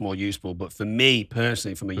be much more useful. But for me,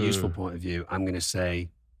 personally, from a useful point of view, I'm going to say,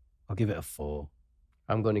 I'll give it a 4.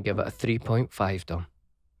 I'm going to give it a 3.5, Dom.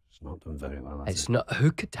 It's not done very well, It's not.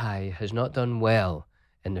 Hukatai has not done well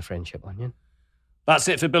in the Friendship Onion. That's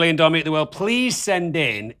it for Billy and Dom Eat the World. Please send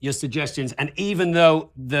in your suggestions. And even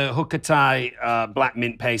though the Hukatai black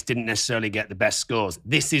mint paste didn't necessarily get the best scores,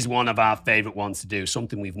 this is one of our favourite ones to do,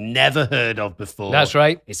 something we've never heard of before. That's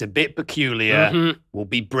right. It's a bit peculiar. We'll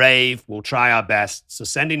be brave. We'll try our best. So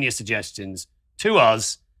send in your suggestions to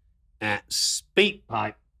us at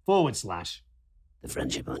speakpipe.com/The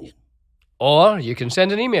Friendship Onion. Or you can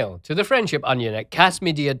send an email to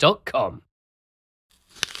thefriendshiponion@castmedia.com.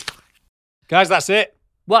 Guys, that's it.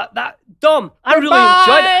 What? Dom, I really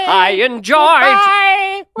enjoyed it. I enjoyed.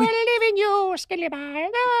 Bye. We're leaving you. Skilly bye.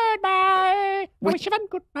 Goodbye. Wish you fun.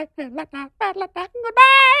 Goodbye. Goodbye.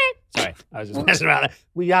 Sorry, I was just messing around.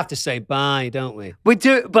 We have to say bye, don't we? We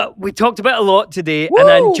do, but we talked about it a lot today, and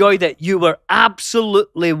I enjoyed it. You were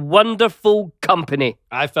absolutely wonderful company.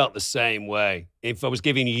 I felt the same way. If I was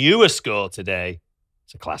giving you a score today,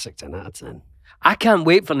 it's a classic 10 out of 10. I can't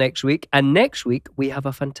wait for next week. And next week, we have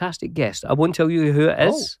a fantastic guest. I won't tell you who it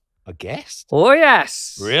is. A guest? Oh,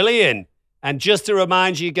 yes. Brilliant. And just to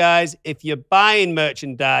remind you guys, if you're buying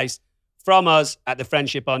merchandise from us at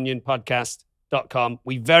thefriendshipionionpodcast.com,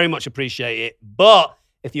 we very much appreciate it. But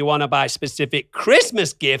if you want to buy specific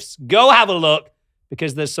Christmas gifts, go have a look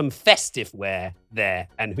because there's some festive wear there.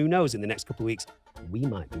 And who knows, in the next couple of weeks, we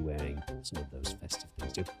might be wearing some of those festive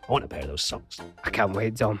things too. I want a pair of those socks. I can't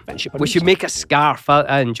wait, Dom. Friendship We should make a scarf.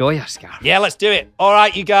 I enjoy a scarf. Yeah, let's do it. All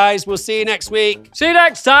right, you guys. We'll see you next week. See you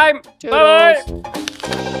next time. Toodles.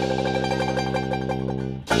 Bye.